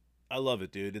 I love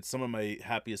it, dude. It's some of my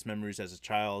happiest memories as a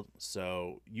child.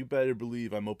 So you better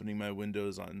believe I'm opening my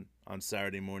windows on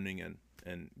Saturday morning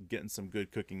and getting some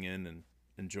good cooking in and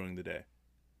enjoying the day.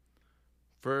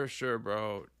 For sure,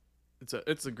 bro.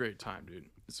 It's a great time, dude.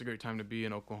 It's a great time to be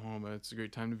in Oklahoma. It's a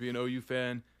great time to be an OU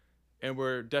fan. And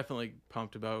we're definitely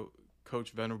pumped about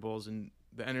Coach Venables and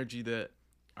the energy that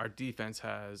our defense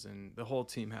has and the whole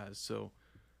team has. So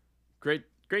great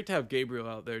to have Gabriel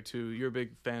out there too. You're a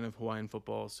big fan of Hawaiian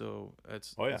football, so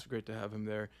it's great to have him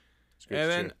there. It's great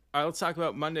And to then, cheer. all right, let's talk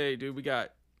about Monday, dude. We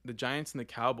got the Giants and the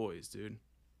Cowboys, dude.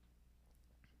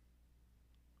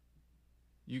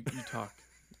 You talk.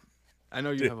 I know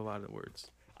you Dude, have a lot of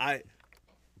words. I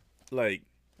like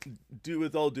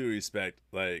with all due respect,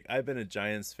 like I've been a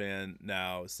Giants fan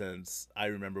now since I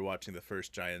remember watching the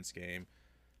first Giants game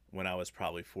when I was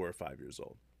probably 4 or 5 years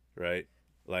old, right?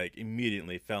 Like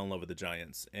immediately fell in love with the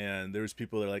Giants. And there was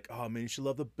people that are like, "Oh man, you should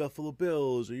love the Buffalo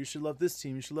Bills, or you should love this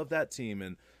team, you should love that team."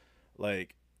 And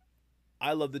like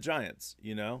I love the Giants,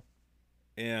 you know?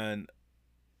 And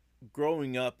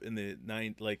growing up in the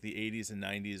 80s and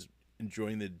 90s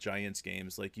enjoying the Giants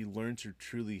games, like you learn to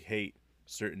truly hate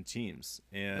certain teams.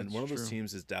 And That's one of those true.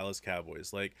 teams is Dallas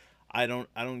Cowboys. Like I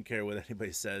don't care what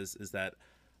anybody says, is that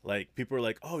like people are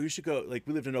like, "Oh, you should go," like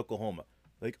we lived in Oklahoma.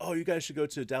 Like, "Oh, you guys should go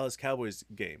to a Dallas Cowboys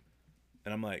game."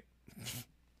 And I'm like,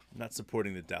 I'm not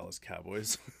supporting the Dallas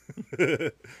Cowboys.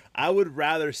 I would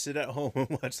rather sit at home and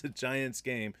watch the Giants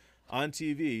game on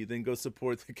TV than go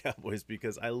support the Cowboys,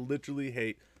 because I literally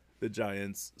hate the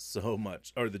Giants so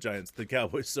much, or the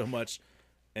Cowboys so much,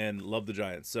 and love the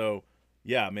Giants. So,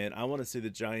 yeah, man, I want to see the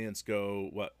Giants go,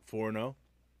 what, 4-0?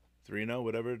 3-0,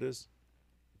 whatever it is?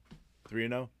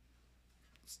 3-0?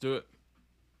 Let's do it.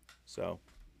 So,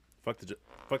 fuck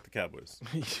the Cowboys.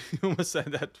 You almost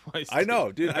said that twice. I dude.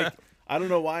 know, dude. I don't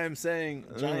know why I'm saying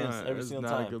Giants every It's single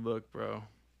not time. a good look, bro.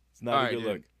 It's not All a right, good dude.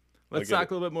 look. Let's I'll get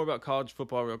talk a little bit more about college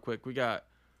football real quick. We got,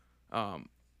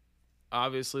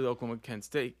 obviously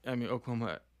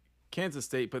Oklahoma, Kansas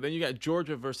State, but then you got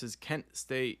Georgia versus Kent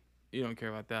State. You don't care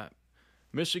about that.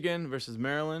 Michigan versus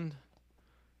Maryland.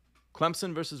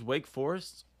 Clemson versus Wake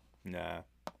Forest. Nah.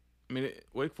 I mean,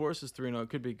 Wake Forest is 3-0. It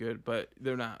could be good, but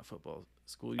they're not a football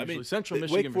school usually. I mean, Central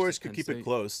Michigan Wake Forest versus could Kent keep State. it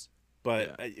close,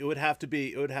 but Yeah. it would have to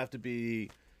be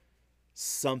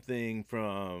something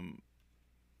from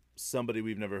somebody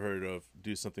we've never heard of,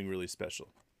 do something really special.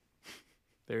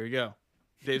 There you go.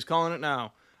 Dave's calling it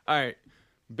now. All right.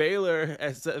 Baylor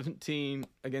at 17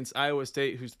 against Iowa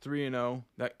State, who's 3-0.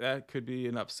 That could be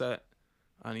an upset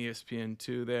on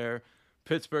ESPN2 there.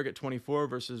 Pittsburgh at 24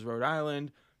 versus Rhode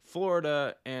Island.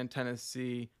 Florida and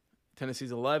Tennessee.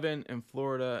 Tennessee's 11, and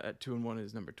Florida at 2-1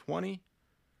 is number 20.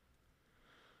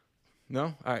 No?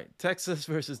 All right. Texas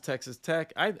versus Texas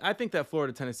Tech. I think that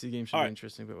Florida-Tennessee game should All be right.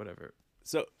 interesting, but whatever.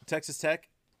 So Texas Tech.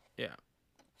 Yeah.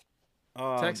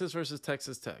 Texas. Texas versus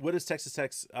Texas Tech. What is Texas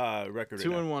Tech's record right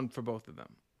now? 2-1 for both of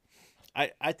them.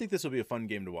 I think this will be a fun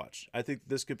game to watch. I think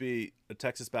this could be a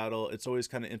Texas battle. It's always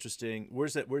kind of interesting.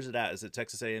 Where's it at? Is it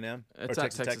Texas A&M? It's or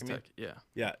at Texas I mean? Tech. Yeah.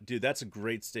 Yeah, dude, that's a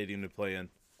great stadium to play in.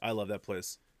 I love that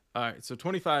place. All right, so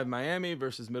 25 Miami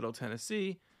versus Middle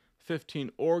Tennessee,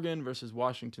 15 Oregon versus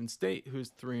Washington State,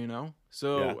 who's 3-0.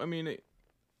 So Yeah. I mean,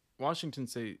 Washington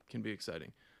State can be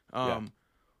exciting. Yeah.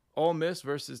 Ole Miss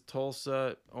versus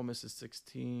Tulsa. Ole Miss is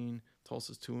 16.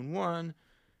 Tulsa's 2-1.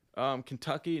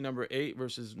 Kentucky number 8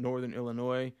 versus Northern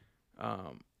Illinois.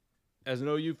 As an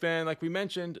OU fan, like we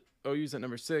mentioned, OU's at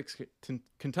number 6.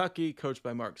 Kentucky, coached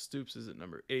by Mark Stoops, is at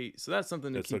number 8. So that's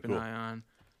something to That's so keep cool. an eye on.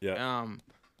 Yeah.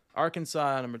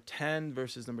 Arkansas number 10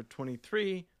 versus number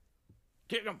 23.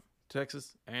 Kick 'em,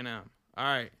 Texas A&M. All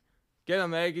right, get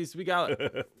them Aggies.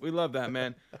 We love that,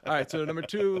 man. All right, so number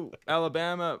 2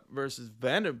 Alabama versus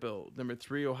Vanderbilt. Number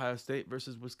 3 Ohio State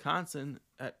versus Wisconsin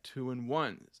at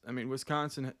 2-1. I mean,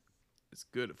 Wisconsin is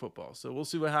good at football, so we'll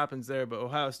see what happens there. But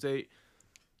Ohio State,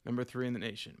 number 3 in the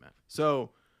nation, man.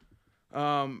 So,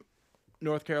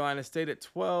 North Carolina State at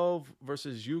 12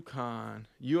 versus UConn.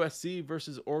 USC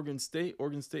versus Oregon State.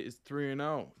 Oregon State is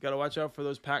 3-0. Got to watch out for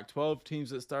those Pac-12 teams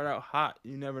that start out hot.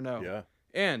 You never know. Yeah.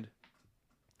 And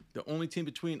the only team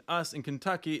between us and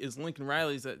Kentucky is Lincoln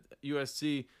Riley's at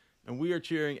USC, and we are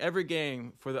cheering every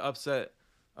game for the upset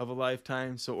of a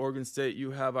lifetime. So Oregon State, you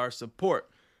have our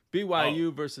support.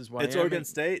 BYU versus Wyoming. It's Oregon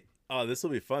State. Oh, this will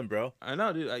be fun, bro. I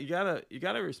know, dude. You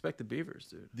gotta respect the Beavers,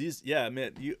 dude.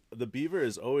 The Beaver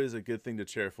is always a good thing to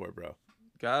cheer for, bro.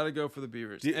 Gotta go for the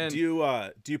Beavers. Do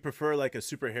you prefer like a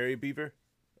super hairy beaver,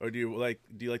 or do you like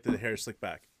the hair slick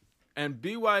back? And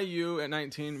BYU at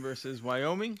 19 versus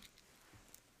Wyoming.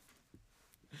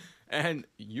 And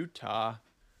Utah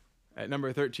at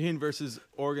number 13 versus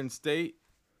Oregon State.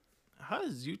 How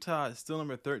is Utah still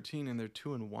number 13 and they're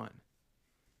 2-1?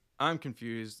 I'm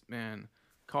confused, man.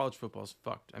 College football's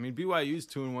fucked. I mean, BYU's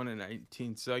 2-1 and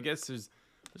 19, so I guess there's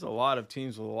a lot of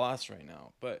teams with a loss right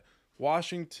now. But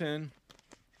Washington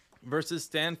versus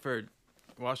Stanford.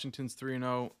 Washington's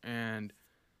 3-0, and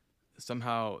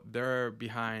somehow they're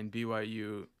behind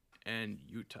BYU and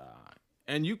Utah.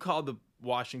 And you called the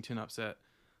Washington upset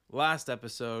last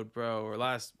episode, bro, or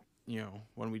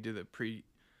when we did the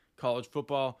pre-college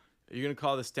football. Are you gonna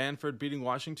call the Stanford beating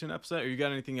Washington upset, or you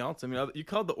got anything else? I mean, you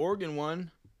called the Oregon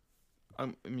one.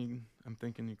 I'm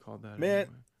thinking you called that. Man,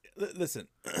 anyway. Listen.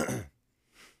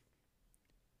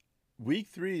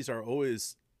 Week 3s are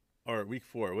always, or week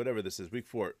 4, whatever this is, week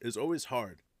 4 is always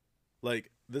hard. Like,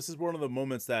 this is one of the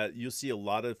moments that you'll see a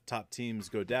lot of top teams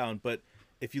go down. But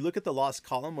if you look at the loss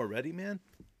column already, man,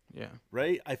 yeah,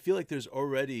 right? I feel like there's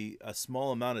already a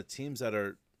small amount of teams that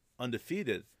are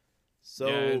undefeated. So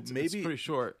yeah, it's maybe pretty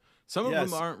short. Some of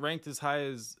them aren't ranked as high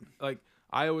as like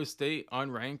Iowa State,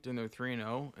 unranked, and they're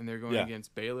 3-0, and they're going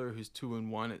against Baylor, who's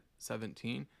 2-1 at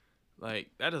 17. Like,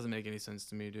 that doesn't make any sense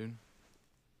to me, dude.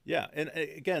 Yeah, and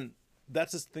again,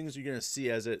 that's just things you're gonna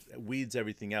see as it weeds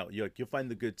everything out. You'll find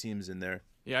the good teams in there.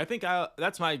 Yeah, I think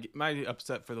that's my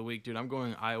upset for the week, dude. I'm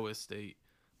going Iowa State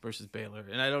versus Baylor,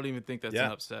 and I don't even think that's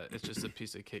an upset. It's just a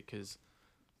piece of cake because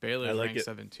Baylor's ranked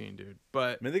 17, dude.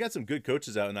 But I mean, they got some good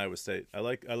coaches out in Iowa State. I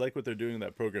like what they're doing in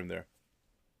that program there.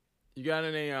 You got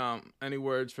any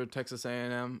words for Texas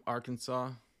A&M, Arkansas?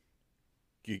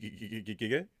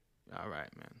 All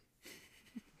right, man.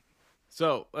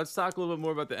 So let's talk a little bit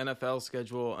more about the NFL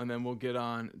schedule, and then we'll get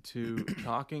on to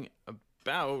talking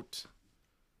about,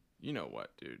 you know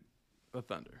what, dude, the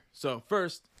Thunder. So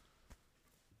first,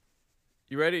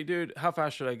 you ready, dude? How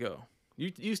fast should I go?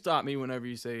 You stop me whenever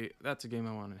you say that's a game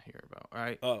I want to hear about. All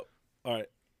right. Oh, all right.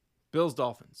 Bills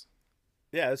Dolphins.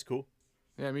 Yeah, that's cool.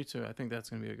 Yeah, me too. I think that's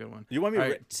gonna be a good one. You want me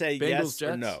to say Bengals, yes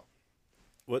Jets? or no?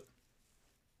 What?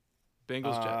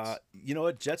 Bengals Jets. You know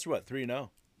what? Jets are what, 3-0,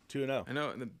 2-0. I know,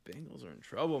 and the Bengals are in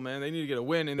trouble, man. They need to get a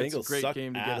win, and it's a great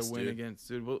game to get a win against,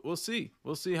 dude. We'll see.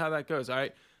 We'll see how that goes. All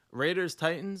right. Raiders,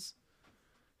 Titans,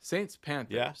 Saints,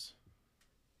 Panthers. Yeah.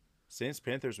 Saints,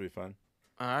 Panthers will be fun.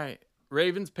 All right.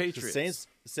 Ravens, Patriots.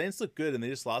 The Saints look good, and they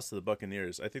just lost to the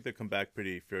Buccaneers. I think they'll come back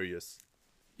pretty furious.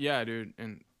 Yeah, dude.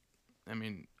 And, I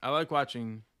mean, I like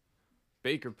watching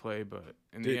Baker play, but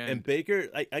in the end. And Baker,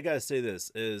 I got to say this,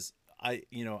 is I've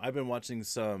been watching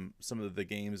some of the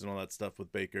games and all that stuff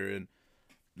with Baker. And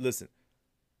listen,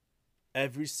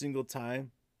 every single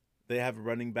time they have a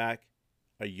running back,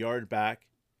 a yard back,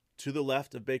 to the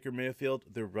left of Baker Mayfield,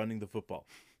 they're running the football.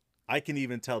 I can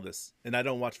even tell this. And I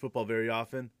don't watch football very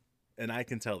often. And I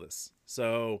can tell this.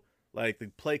 So, like, the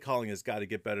play calling has got to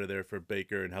get better there for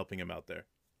Baker and helping him out there.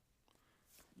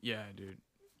 Yeah, dude.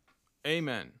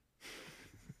 Amen.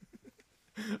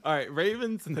 All right,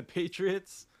 Ravens and the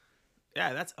Patriots.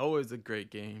 Yeah, that's always a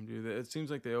great game, dude. It seems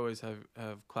like they always have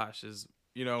clashes,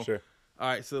 you know. Sure. All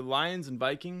right, so the Lions and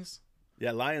Vikings.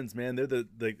 Yeah, Lions, man. They're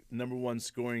the number one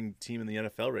scoring team in the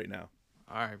NFL right now.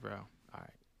 All right, bro. All right.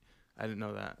 I didn't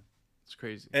know that. It's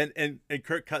crazy. And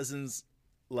Kirk Cousins,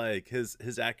 like,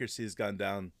 his accuracy has gone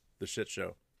down the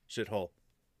shithole.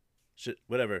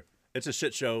 Whatever. It's a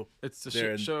shit show. It's a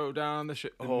shit show down the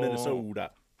shit hole.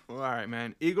 Minnesota. All right,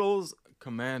 man. Eagles,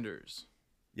 Commanders.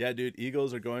 Yeah, dude.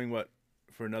 Eagles are going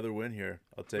for another win here.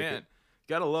 I'll take it.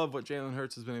 Gotta love what Jalen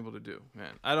Hurts has been able to do,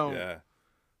 man. I don't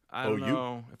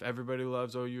know if everybody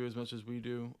loves OU as much as we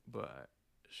do, but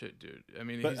shit, dude. I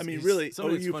mean, really,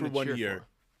 OU for 1 year.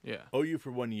 Yeah. OU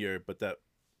for 1 year, but that,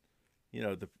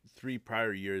 the 3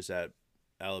 prior years at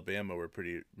Alabama were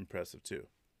pretty impressive too.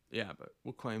 Yeah, but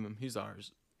we'll claim him. He's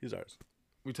ours. He's ours.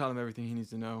 We taught him everything he needs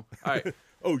to know. All right.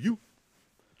 OU.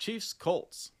 Chiefs,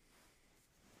 Colts.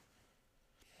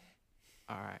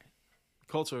 All right.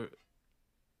 Colts are,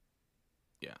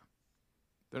 yeah,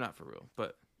 they're not for real,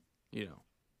 but,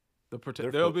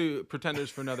 they'll be pretenders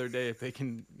for another day if they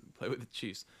can play with the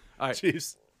Chiefs. All right.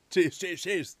 Chiefs.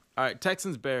 All right,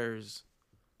 Texans, Bears.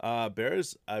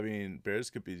 Bears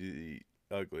could be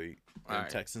ugly, and right.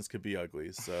 Texans could be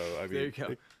ugly. So, I mean, there you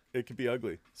go. It could be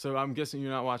ugly. So, I'm guessing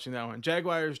you're not watching that one.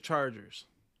 Jaguars, Chargers.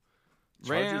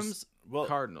 Rams,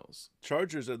 Cardinals.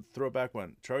 Chargers, a throwback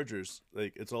one. Chargers,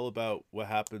 like, it's all about what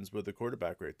happens with the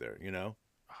quarterback right there, Oh,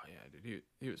 yeah, dude.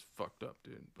 He was fucked up,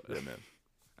 dude. But, yeah, man.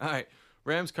 All right.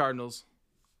 Rams, Cardinals.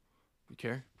 You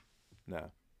care?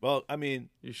 No. Well, I mean.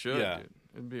 You should, dude.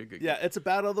 It'd be a good game. Yeah, it's a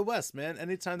battle of the West, man.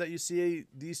 Anytime that you see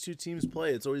these two teams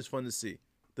play, it's always fun to see.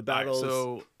 The battles. Right,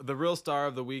 so, the real star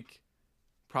of the week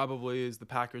probably is the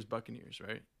Packers-Buccaneers,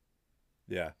 right?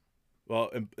 Yeah.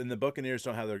 Well, and the Buccaneers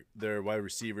don't have their wide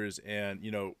receivers, and,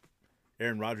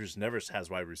 Aaron Rodgers never has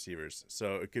wide receivers.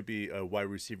 So, it could be a wide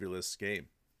receiver-less game.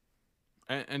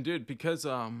 And dude, because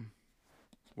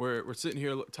we're sitting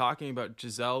here talking about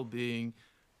Giselle being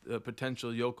the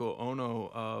potential Yoko Ono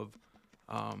of,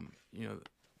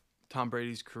 Tom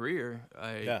Brady's career.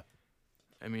 I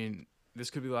mean, this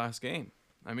could be the last game.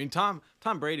 I mean, Tom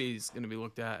Brady's going to be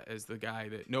looked at as the guy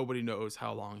that nobody knows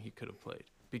how long he could have played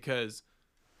because,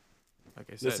 like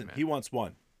I said, listen, man, he wants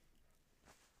one.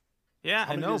 Yeah,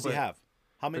 How I many know, does he but have?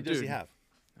 How many does he dude, have?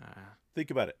 uh,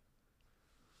 Think about it.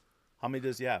 How many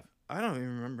does he have? I don't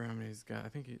even remember how many he's got. I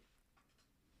think he.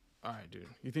 All right, dude.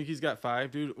 You think he's got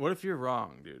 5, dude? What if you're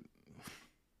wrong, dude?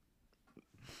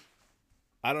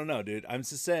 I don't know, dude. I'm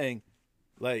just saying,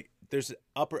 like, there's an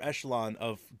upper echelon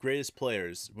of greatest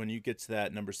players when you get to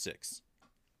that number 6.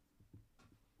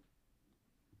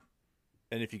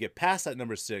 And if you get past that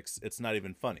number 6, it's not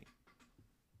even funny.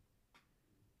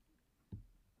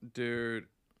 Dude,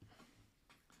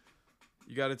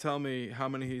 you got to tell me how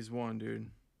many he's won,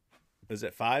 dude. Is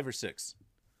it 5 or 6?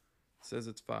 It says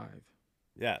it's 5.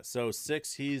 Yeah, so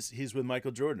 6, he's with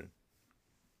Michael Jordan.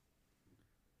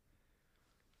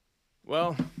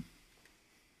 Well,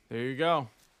 there you go.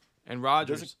 And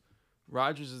Rogers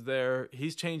is there.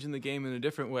 He's changing the game in a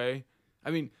different way. I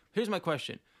mean, here's my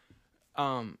question.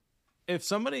 If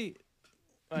somebody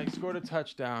like scored a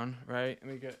touchdown, right?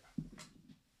 Let me get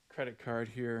credit card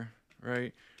here,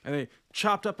 right? And they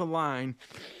chopped up a line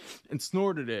and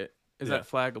snorted it. Is that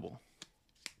flaggable?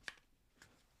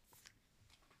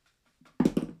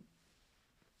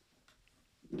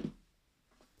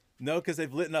 No, because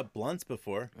they've lit up blunts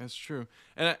before. That's true.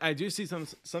 And I do see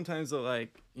sometimes they'll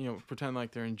like, pretend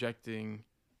like they're injecting.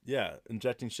 Yeah,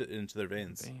 injecting shit into their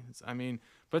veins. I mean,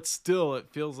 but still, it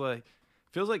feels like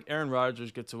Aaron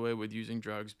Rodgers gets away with using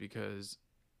drugs because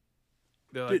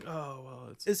they're like, oh well,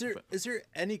 it's. Is there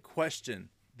any question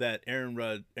that Aaron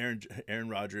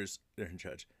Rodgers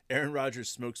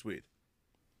smokes weed?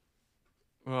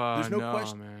 There's no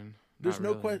question, man. There's Not no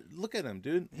really. question. Look at him,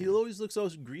 dude. He always looks so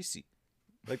greasy.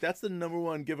 Like, that's the number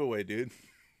one giveaway, dude.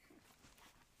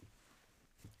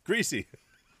 Greasy.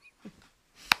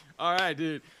 All right,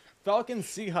 dude. Falcons,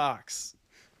 Seahawks.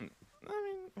 I mean,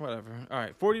 whatever. All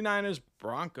right. 49ers,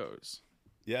 Broncos.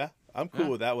 Yeah, I'm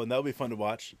cool with that one. That'll be fun to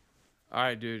watch. All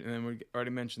right, dude. And then we already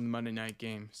mentioned the Monday night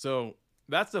game. So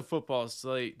that's the football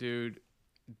slate, dude.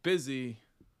 Busy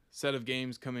set of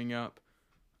games coming up.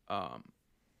 I'm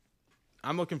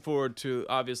looking forward to,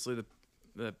 obviously, the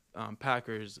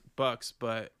Packers, Bucks,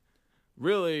 but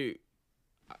really,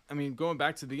 I mean, going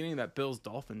back to the beginning of that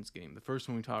Bills-Dolphins game, the first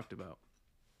one we talked about,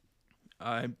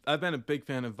 I've been a big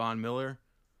fan of Von Miller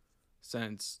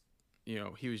since,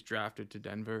 he was drafted to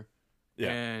Denver.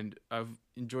 Yeah. And I've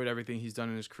enjoyed everything he's done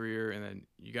in his career. And then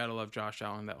you got to love Josh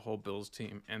Allen, that whole Bills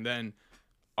team. And then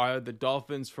are the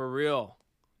Dolphins for real?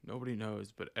 Nobody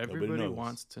knows, but everybody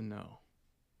wants to know.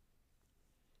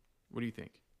 What do you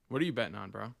think? What are you betting on,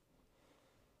 bro?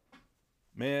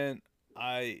 Man,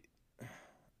 I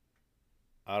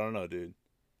don't know, dude.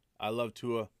 I love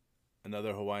Tua,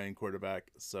 another Hawaiian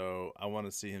quarterback, so I want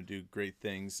to see him do great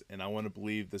things, and I want to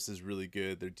believe this is really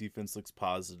good. Their defense looks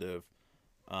positive.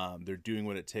 They're doing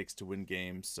what it takes to win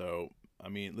games. So, I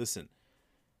mean, listen,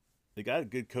 they got a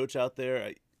good coach out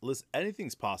there. Listen,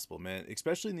 anything's possible, man,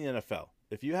 especially in the NFL.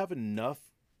 If you have enough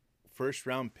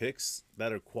first-round picks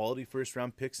that are quality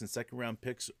first-round picks and second-round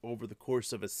picks over the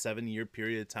course of a 7-year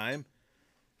period of time,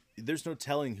 there's no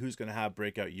telling who's going to have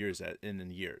breakout years in a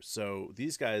year. So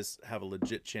these guys have a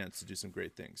legit chance to do some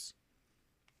great things.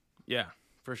 Yeah,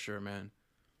 for sure, man.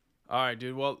 All right,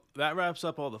 dude. Well, that wraps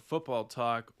up all the football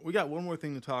talk. We got one more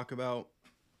thing to talk about.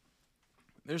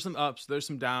 There's some ups, there's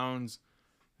some downs,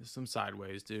 there's some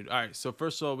sideways, dude. All right, so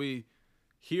first of all, we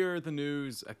hear the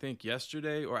news, I think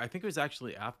yesterday, or I think it was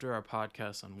actually after our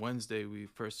podcast on Wednesday, we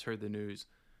first heard the news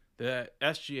that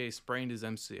SGA sprained his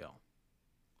MCL.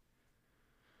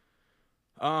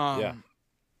 Yeah.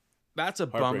 That's a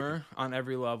bummer on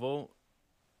every level.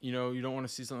 You don't want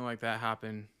to see something like that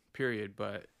happen, period.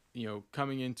 But,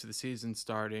 coming into the season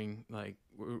starting, like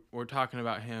we're talking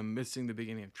about him missing the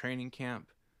beginning of training camp,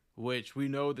 which we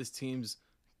know this team's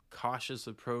cautious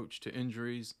approach to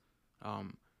injuries.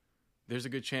 There's a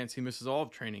good chance he misses all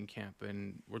of training camp,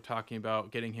 and we're talking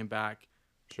about getting him back,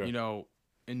 sure,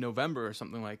 in November or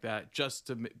something like that, just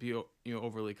to be,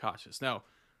 overly cautious. Now,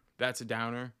 that's a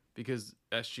downer, because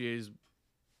SGA is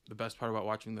the best part about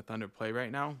watching the Thunder play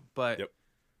right now. But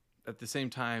at the same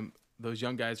time, those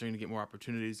young guys are going to get more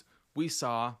opportunities. We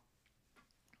saw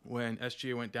when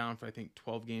SGA went down for, I think,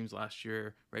 12 games last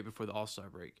year, right before the All-Star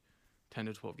break, 10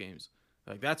 to 12 games.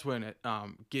 Like, that's when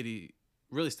Giddey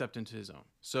really stepped into his own.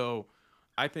 So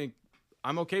I think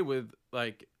I'm okay with,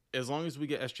 like, as long as we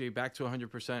get SGA back to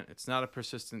 100%, it's not a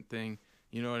persistent thing.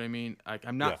 You know what I mean? Like,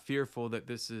 I'm not fearful that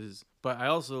this is, but I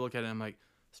also look at it, I'm like,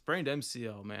 sprained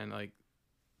MCL, man, like,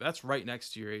 that's right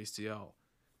next to your ACL.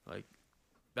 Like,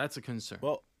 that's a concern.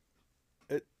 Well,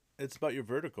 it's about your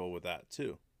vertical with that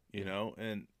too, you know,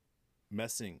 and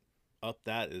messing up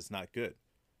that is not good.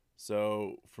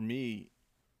 So for me,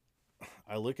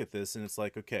 I look at this and it's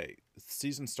like, okay, the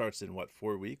season starts in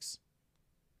 4 weeks?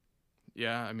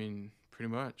 Yeah, I mean, pretty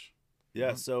much.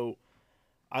 Yeah, so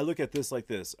I look at this like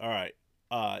this. All right.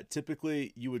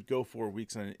 Typically, you would go 4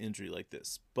 weeks on an injury like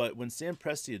this. But when Sam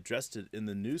Presti addressed it in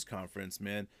the news conference,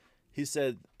 man, he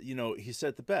said, he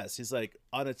said the best. He's like,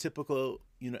 on a typical,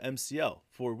 MCL,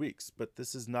 4 weeks. But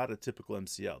this is not a typical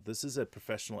MCL. This is a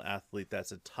professional athlete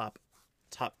that's a top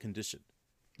condition.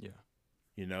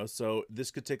 Yeah. So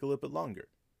this could take a little bit longer.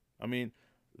 I mean,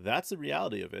 that's the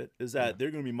reality of it, is that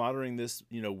they're going to be monitoring this,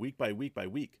 week by week by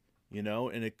week. And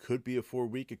it could be a 4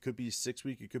 week, it could be 6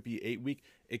 week, it could be 8 week,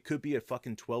 it could be a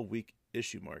fucking 12 week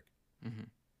issue, Mark. Mm-hmm.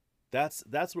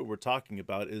 That's what we're talking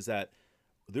about, is that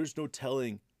there's no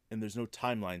telling and there's no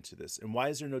timeline to this. And why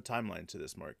is there no timeline to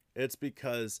this, Mark? It's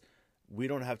because we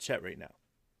don't have Chet right now.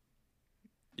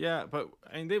 Yeah, but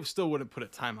I mean, they still wouldn't put a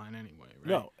timeline anyway, right?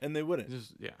 No, and they wouldn't.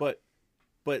 Yeah. But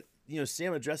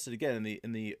Sam addressed it again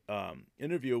in the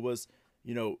interview, was,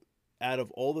 out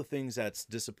of all the things that's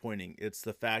disappointing, it's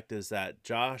the fact is that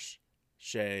Josh,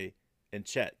 Shea, and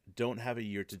Chet don't have a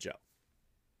year to gel.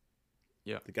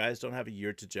 Yeah. The guys don't have a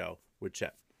year to gel with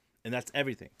Chet. And that's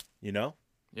everything,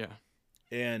 Yeah.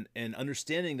 And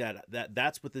understanding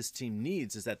that's what this team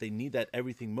needs, is that they need that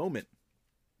everything moment.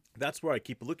 That's where I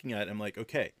keep looking at it. I'm like,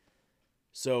 okay,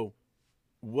 so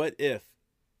what if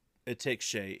it takes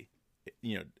Shea,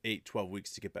 8-12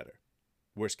 weeks to get better?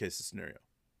 Worst case scenario.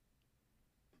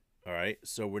 All right,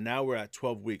 so we're at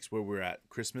 12 weeks, where we're at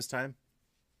Christmas time.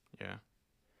 Yeah.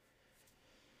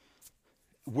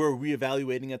 We're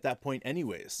reevaluating at that point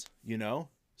anyways,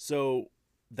 So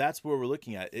that's where we're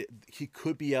looking at it. He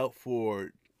could be out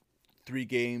for 3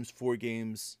 games, 4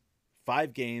 games,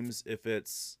 5 games if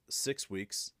it's 6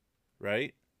 weeks,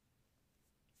 right?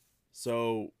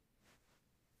 So,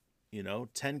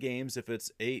 10 games if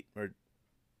it's 8, or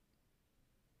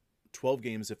 12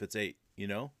 games if it's 8,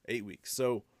 8 weeks.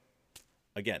 So,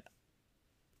 again,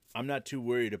 I'm not too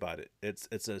worried about it.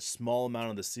 It's a small amount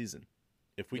of the season.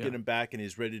 If we get him back and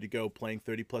he's ready to go playing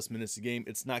 30 plus minutes a game,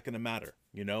 it's not going to matter,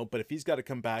 But if he's got to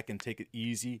come back and take it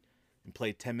easy and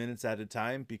play 10 minutes at a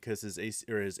time because his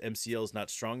MCL is not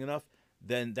strong enough,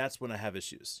 then that's when I have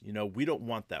issues. We don't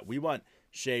want that. We want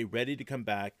Shea ready to come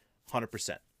back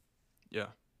 100%. Yeah.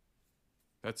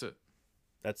 That's it.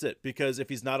 That's it. Because if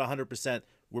he's not 100%,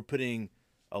 we're putting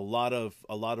a lot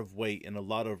of weight and a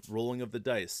lot of rolling of the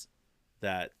dice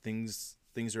that things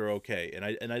are okay.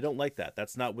 And I don't like that.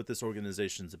 That's not what this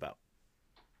organization's about.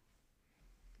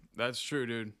 That's true,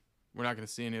 dude. We're not going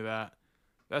to see any of that.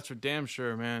 That's for damn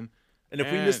sure, man. And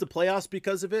if we miss the playoffs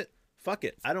because of it, fuck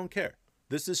it. I don't care.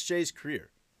 This is Shea's career.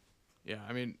 Yeah,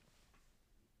 I mean,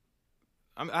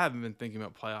 I haven't been thinking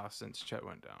about playoffs since Chet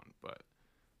went down, but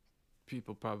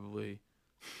people probably...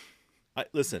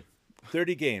 Listen,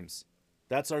 30 games.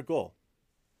 That's our goal.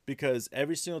 Because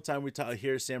every single time we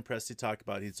hear Sam Presti talk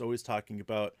about it, he's always talking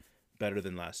about better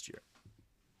than last year.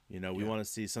 We want to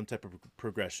see some type of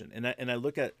progression. And I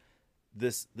look at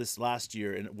this last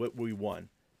year and what we won,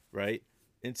 right?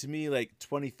 And to me, like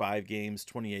 25 games,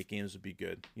 28 games would be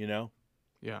good,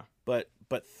 Yeah. But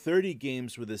 30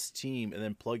 games with this team and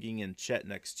then plugging in Chet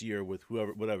next year with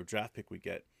whatever draft pick we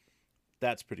get,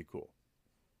 that's pretty cool.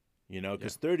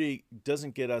 Because 30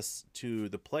 doesn't get us to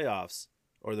the playoffs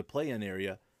or the play-in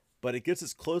area, but it gets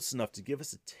us close enough to give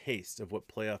us a taste of what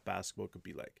playoff basketball could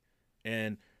be like.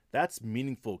 And that's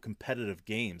meaningful, competitive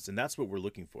games, and that's what we're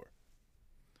looking for.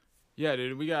 Yeah,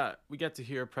 dude, we got to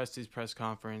hear Presti's press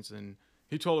conference, and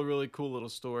he told a really cool little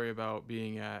story about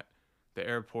being at the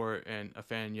airport and a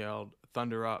fan yelled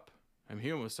 "Thunder up," and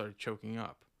he almost started choking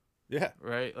up. Yeah,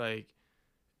 right. Like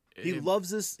he loves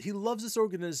this. He loves this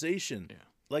organization. Yeah.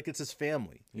 Like it's his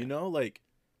family. Like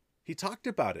he talked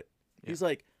about it. Yeah. He's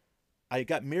like, I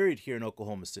got married here in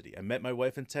Oklahoma City. I met my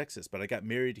wife in Texas, but I got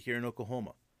married here in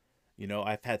Oklahoma.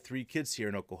 I've had 3 kids here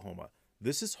in Oklahoma.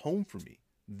 This is home for me.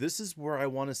 This is where I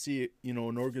want to see,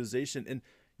 an organization. And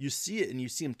you see it and you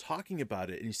see him talking about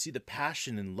it and you see the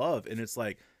passion and love. And it's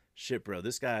like, shit, bro,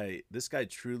 this guy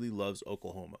truly loves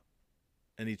Oklahoma.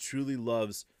 And he truly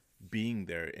loves being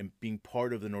there and being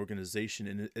part of an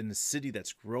organization in a city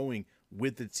that's growing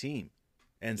with the team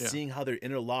and seeing how they're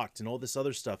interlocked and all this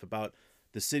other stuff about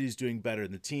the city's doing better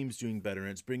and the team's doing better and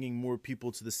it's bringing more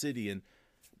people to the city. And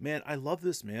man, I love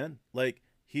this, man. Like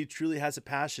he truly has a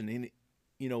passion and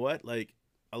you know what? Like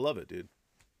I love it, dude.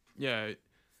 Yeah.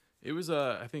 It was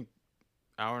I think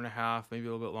hour and a half, maybe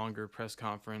a little bit longer press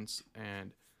conference.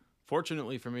 And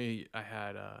fortunately for me, I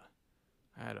had a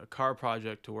car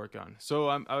project to work on. So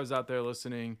I was out there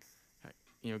listening,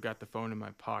 got the phone in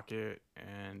my pocket,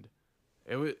 and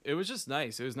it was just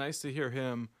nice. It was nice to hear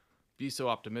him be so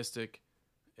optimistic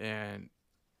and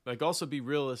like also be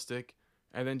realistic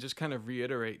and then just kind of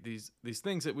reiterate these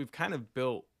things that we've kind of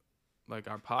built like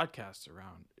our podcast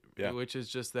around, which is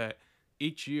just that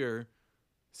each year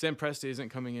Sam Presti isn't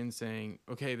coming in saying,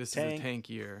 okay, this is a tank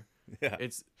year. Yeah.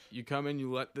 It's you come in,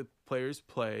 you let the players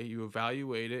play, you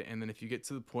evaluate it, and then if you get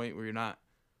to the point where you're not,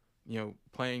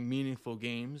 playing meaningful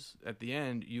games at the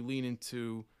end, you lean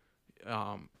into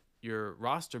your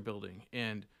roster building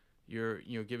and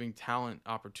you're giving talent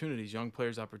opportunities, young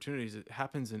players opportunities. It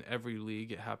happens in every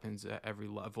league. It happens at every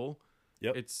level.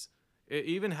 Yep. It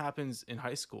even happens in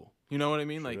high school. You know what I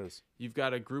mean? Sure like is. You've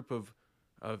got a group of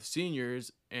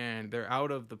seniors and they're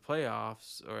out of the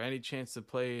playoffs or any chance to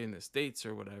play in the States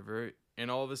or whatever. And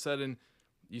all of a sudden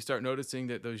you start noticing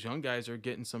that those young guys are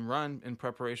getting some run in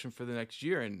preparation for the next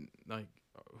year. And like,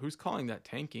 who's calling that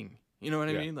tanking? You know what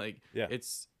I mean? Like,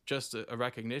 it's just a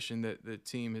recognition that the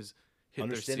team has hit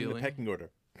their ceiling. Understanding the pecking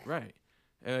order. Right.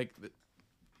 And like,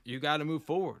 you got to move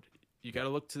forward. You got to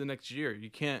look to the next year. You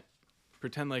can't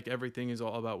pretend like everything is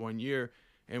all about 1 year.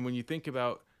 And when you think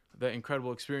about the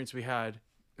incredible experience we had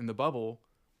in the bubble,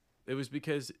 it was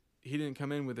because he didn't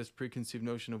come in with this preconceived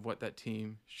notion of what that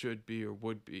team should be or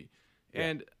would be. Yeah.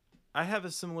 And I have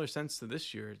a similar sense to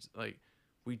this year. It's like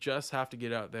we just have to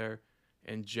get out there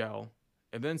and gel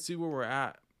and then see where we're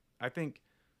at. I think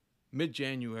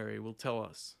mid-January will tell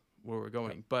us where we're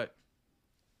going. Yeah. But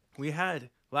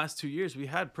last 2 years, we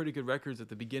had pretty good records at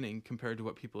the beginning compared to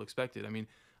what people expected. I mean,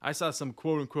 I saw some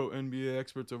quote-unquote NBA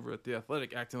experts over at The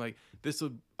Athletic acting like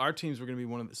our teams were going to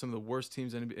be some of the worst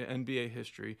teams in NBA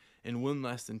history and win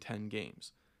less than 10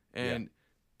 games. And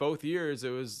both years,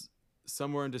 it was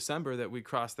somewhere in December that we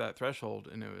crossed that threshold.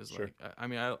 And it was like, I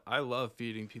mean, I love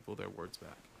feeding people their words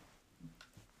back.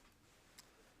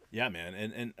 Yeah, man.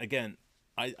 And again,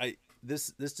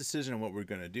 this decision on what we're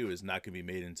going to do is not going to be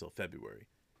made until February.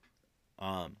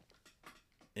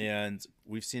 And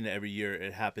we've seen it every year.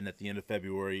 It happened at the end of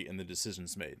February and the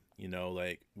decision's made.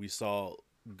 Like we saw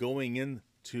going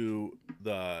into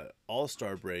the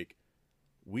All-Star break,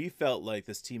 we felt like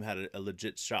this team had a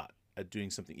legit shot at doing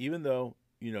something, even though,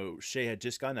 Shea had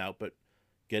just gone out, but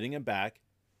getting him back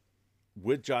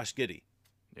with Josh Giddey.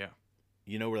 Yeah.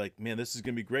 We're like, man, this is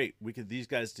going to be great. These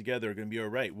guys together are going to be all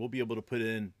right. We'll be able to put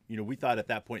in, we thought at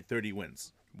that point 30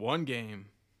 wins. One game.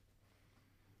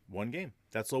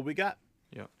 That's all we got.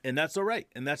 Yeah. And that's all right.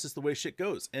 And that's just the way shit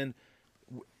goes. And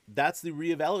that's the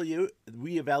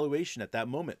reevaluation at that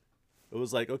moment. It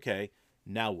was like, okay,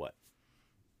 now what?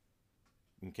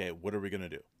 Okay, what are we going to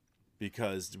do?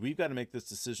 Because we've got to make this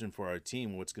decision for our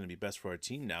team, what's going to be best for our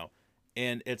team now.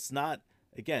 And it's not,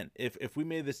 again, if we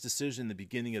made this decision in the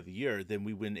beginning of the year, then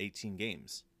we win 18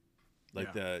 games.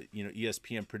 Like the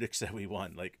ESPN predicts that we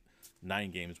won like 9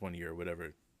 games 1 year, or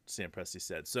whatever Sam Presti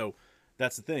said. So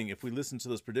that's the thing. If we listen to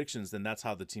those predictions, then that's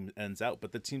how the team ends out.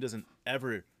 But the team doesn't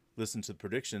ever listen to the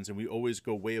predictions, and we always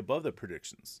go way above the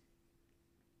predictions.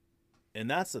 And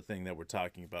that's the thing that we're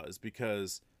talking about, is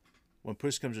because when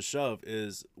push comes to shove,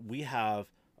 is we have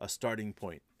a starting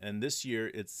point. And this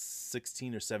year, it's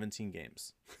 16 or 17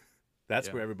 games.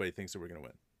 That's where everybody thinks that we're going to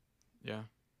win. Yeah.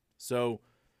 So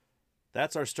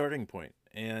that's our starting point.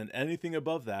 And anything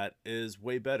above that is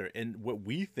way better. And what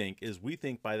we think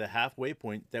by the halfway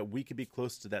point that we could be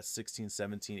close to that 16,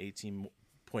 17, 18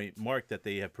 point mark that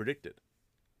they have predicted.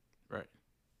 Right.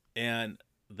 And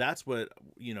that's what,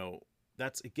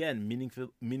 that's again,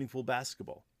 meaningful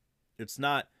basketball. It's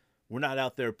not, we're not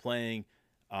out there playing,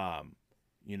 we're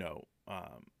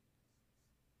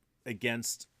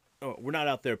not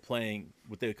out there playing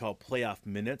what they call playoff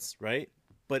minutes, right?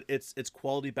 But it's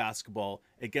quality basketball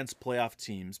against playoff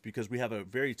teams, because we have a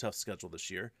very tough schedule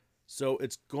this year. So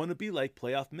it's going to be like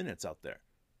playoff minutes out there.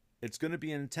 It's going to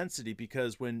be an intensity,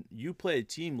 because when you play a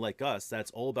team like us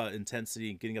that's all about intensity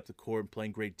and getting up the court and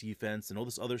playing great defense and all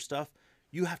this other stuff,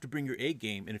 you have to bring your A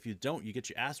game. And if you don't, you get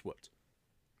your ass whooped.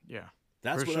 Yeah.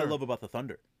 That's what I love about the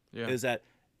Thunder. Yeah. Is that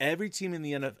every team in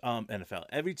the NFL,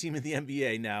 every team in the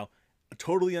NBA now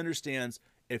totally understands,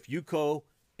 if you go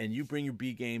and you bring your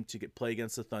B game to play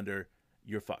against the Thunder,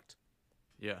 you're fucked.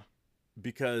 Yeah.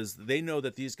 Because they know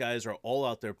that these guys are all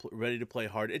out there ready to play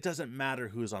hard. It doesn't matter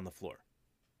who's on the floor.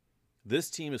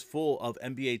 This team is full of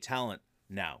NBA talent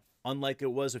now, unlike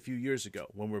it was a few years ago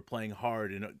when we were playing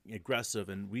hard and aggressive,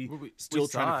 and we still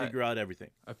trying to figure out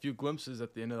everything. A few glimpses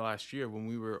at the end of the last year when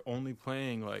we were only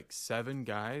playing like 7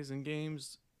 guys in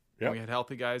games. Yep. And we had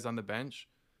healthy guys on the bench.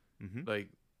 Mm-hmm. Like,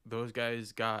 those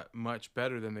guys got much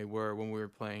better than they were when we were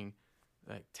playing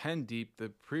like 10 deep the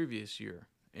previous year.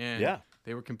 And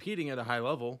they were competing at a high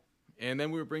level. And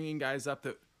then we were bringing guys up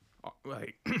that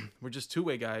like were just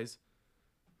two-way guys.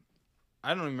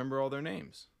 I don't even remember all their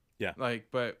names. Yeah. Like,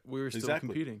 but we were still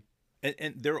competing.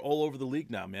 And they're all over the league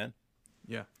now, man.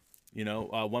 Yeah. You know,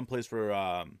 one plays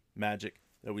for Magic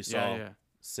that we saw. Yeah.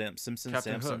 Simpson. Captain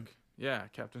Samson. Hook. Yeah,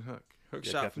 Captain Hook. Hook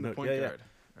Yeah, shot Captain from the Hook. point Yeah, yeah. guard.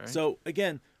 Right? So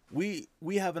again, we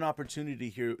have an opportunity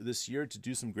here this year to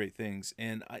do some great things,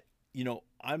 and I'm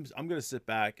going to sit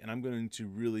back and I'm going to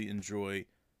really enjoy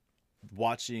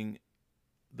watching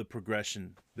the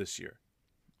progression this year.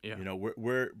 Yeah. You know,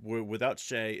 we're without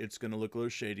Shea, it's going to look a little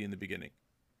shady in the beginning.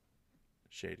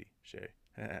 Shady.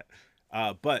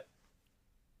 But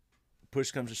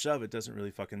push comes to shove, it doesn't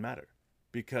really fucking matter,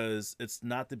 because it's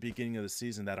not the beginning of the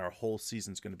season that our whole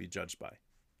season's going to be judged by.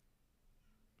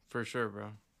 For sure,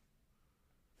 bro.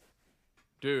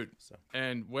 Dude, So.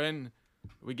 and when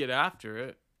we get after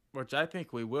it, which I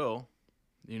think we will,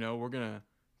 you know, we're going to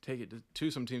take it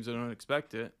to some teams that don't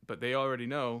expect it, but they already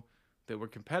know that we're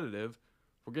competitive.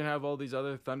 We're going to have all these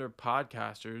other Thunder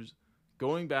podcasters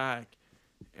going back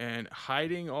and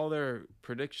hiding all their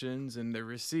predictions and their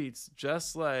receipts,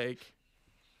 just like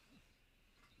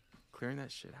clearing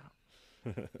that shit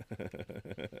out.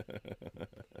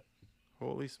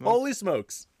 Holy smokes. Holy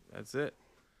smokes. That's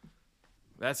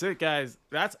it, guys.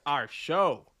 That's our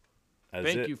show.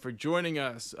 Thank you for joining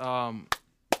us.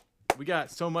 We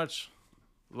got so much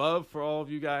love for all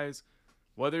of you guys,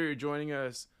 whether you're joining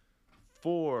us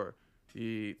for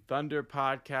the Thunder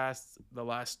podcast, The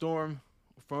Last Storm,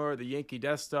 for the Yankee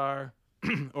Death Star,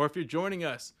 or if you're joining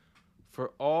us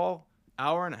for all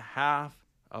hour and a half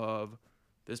of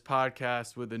this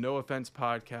podcast with the No Offense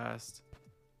podcast.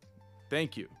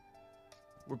 Thank you.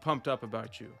 We're pumped up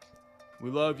about you. We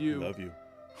love you. Love you.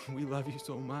 We love you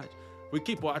so much. We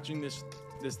keep watching this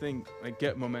thing like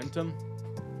get momentum,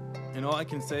 and all I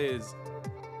can say is,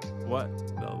 what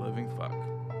the living fuck,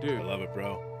 dude. I love it,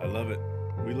 bro. I love it.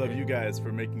 We love you guys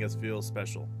for making us feel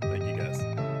special. Thank you, guys.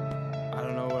 I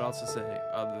don't know what else to say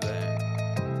other than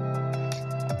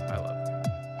I love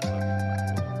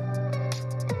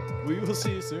you. We will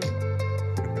see you soon.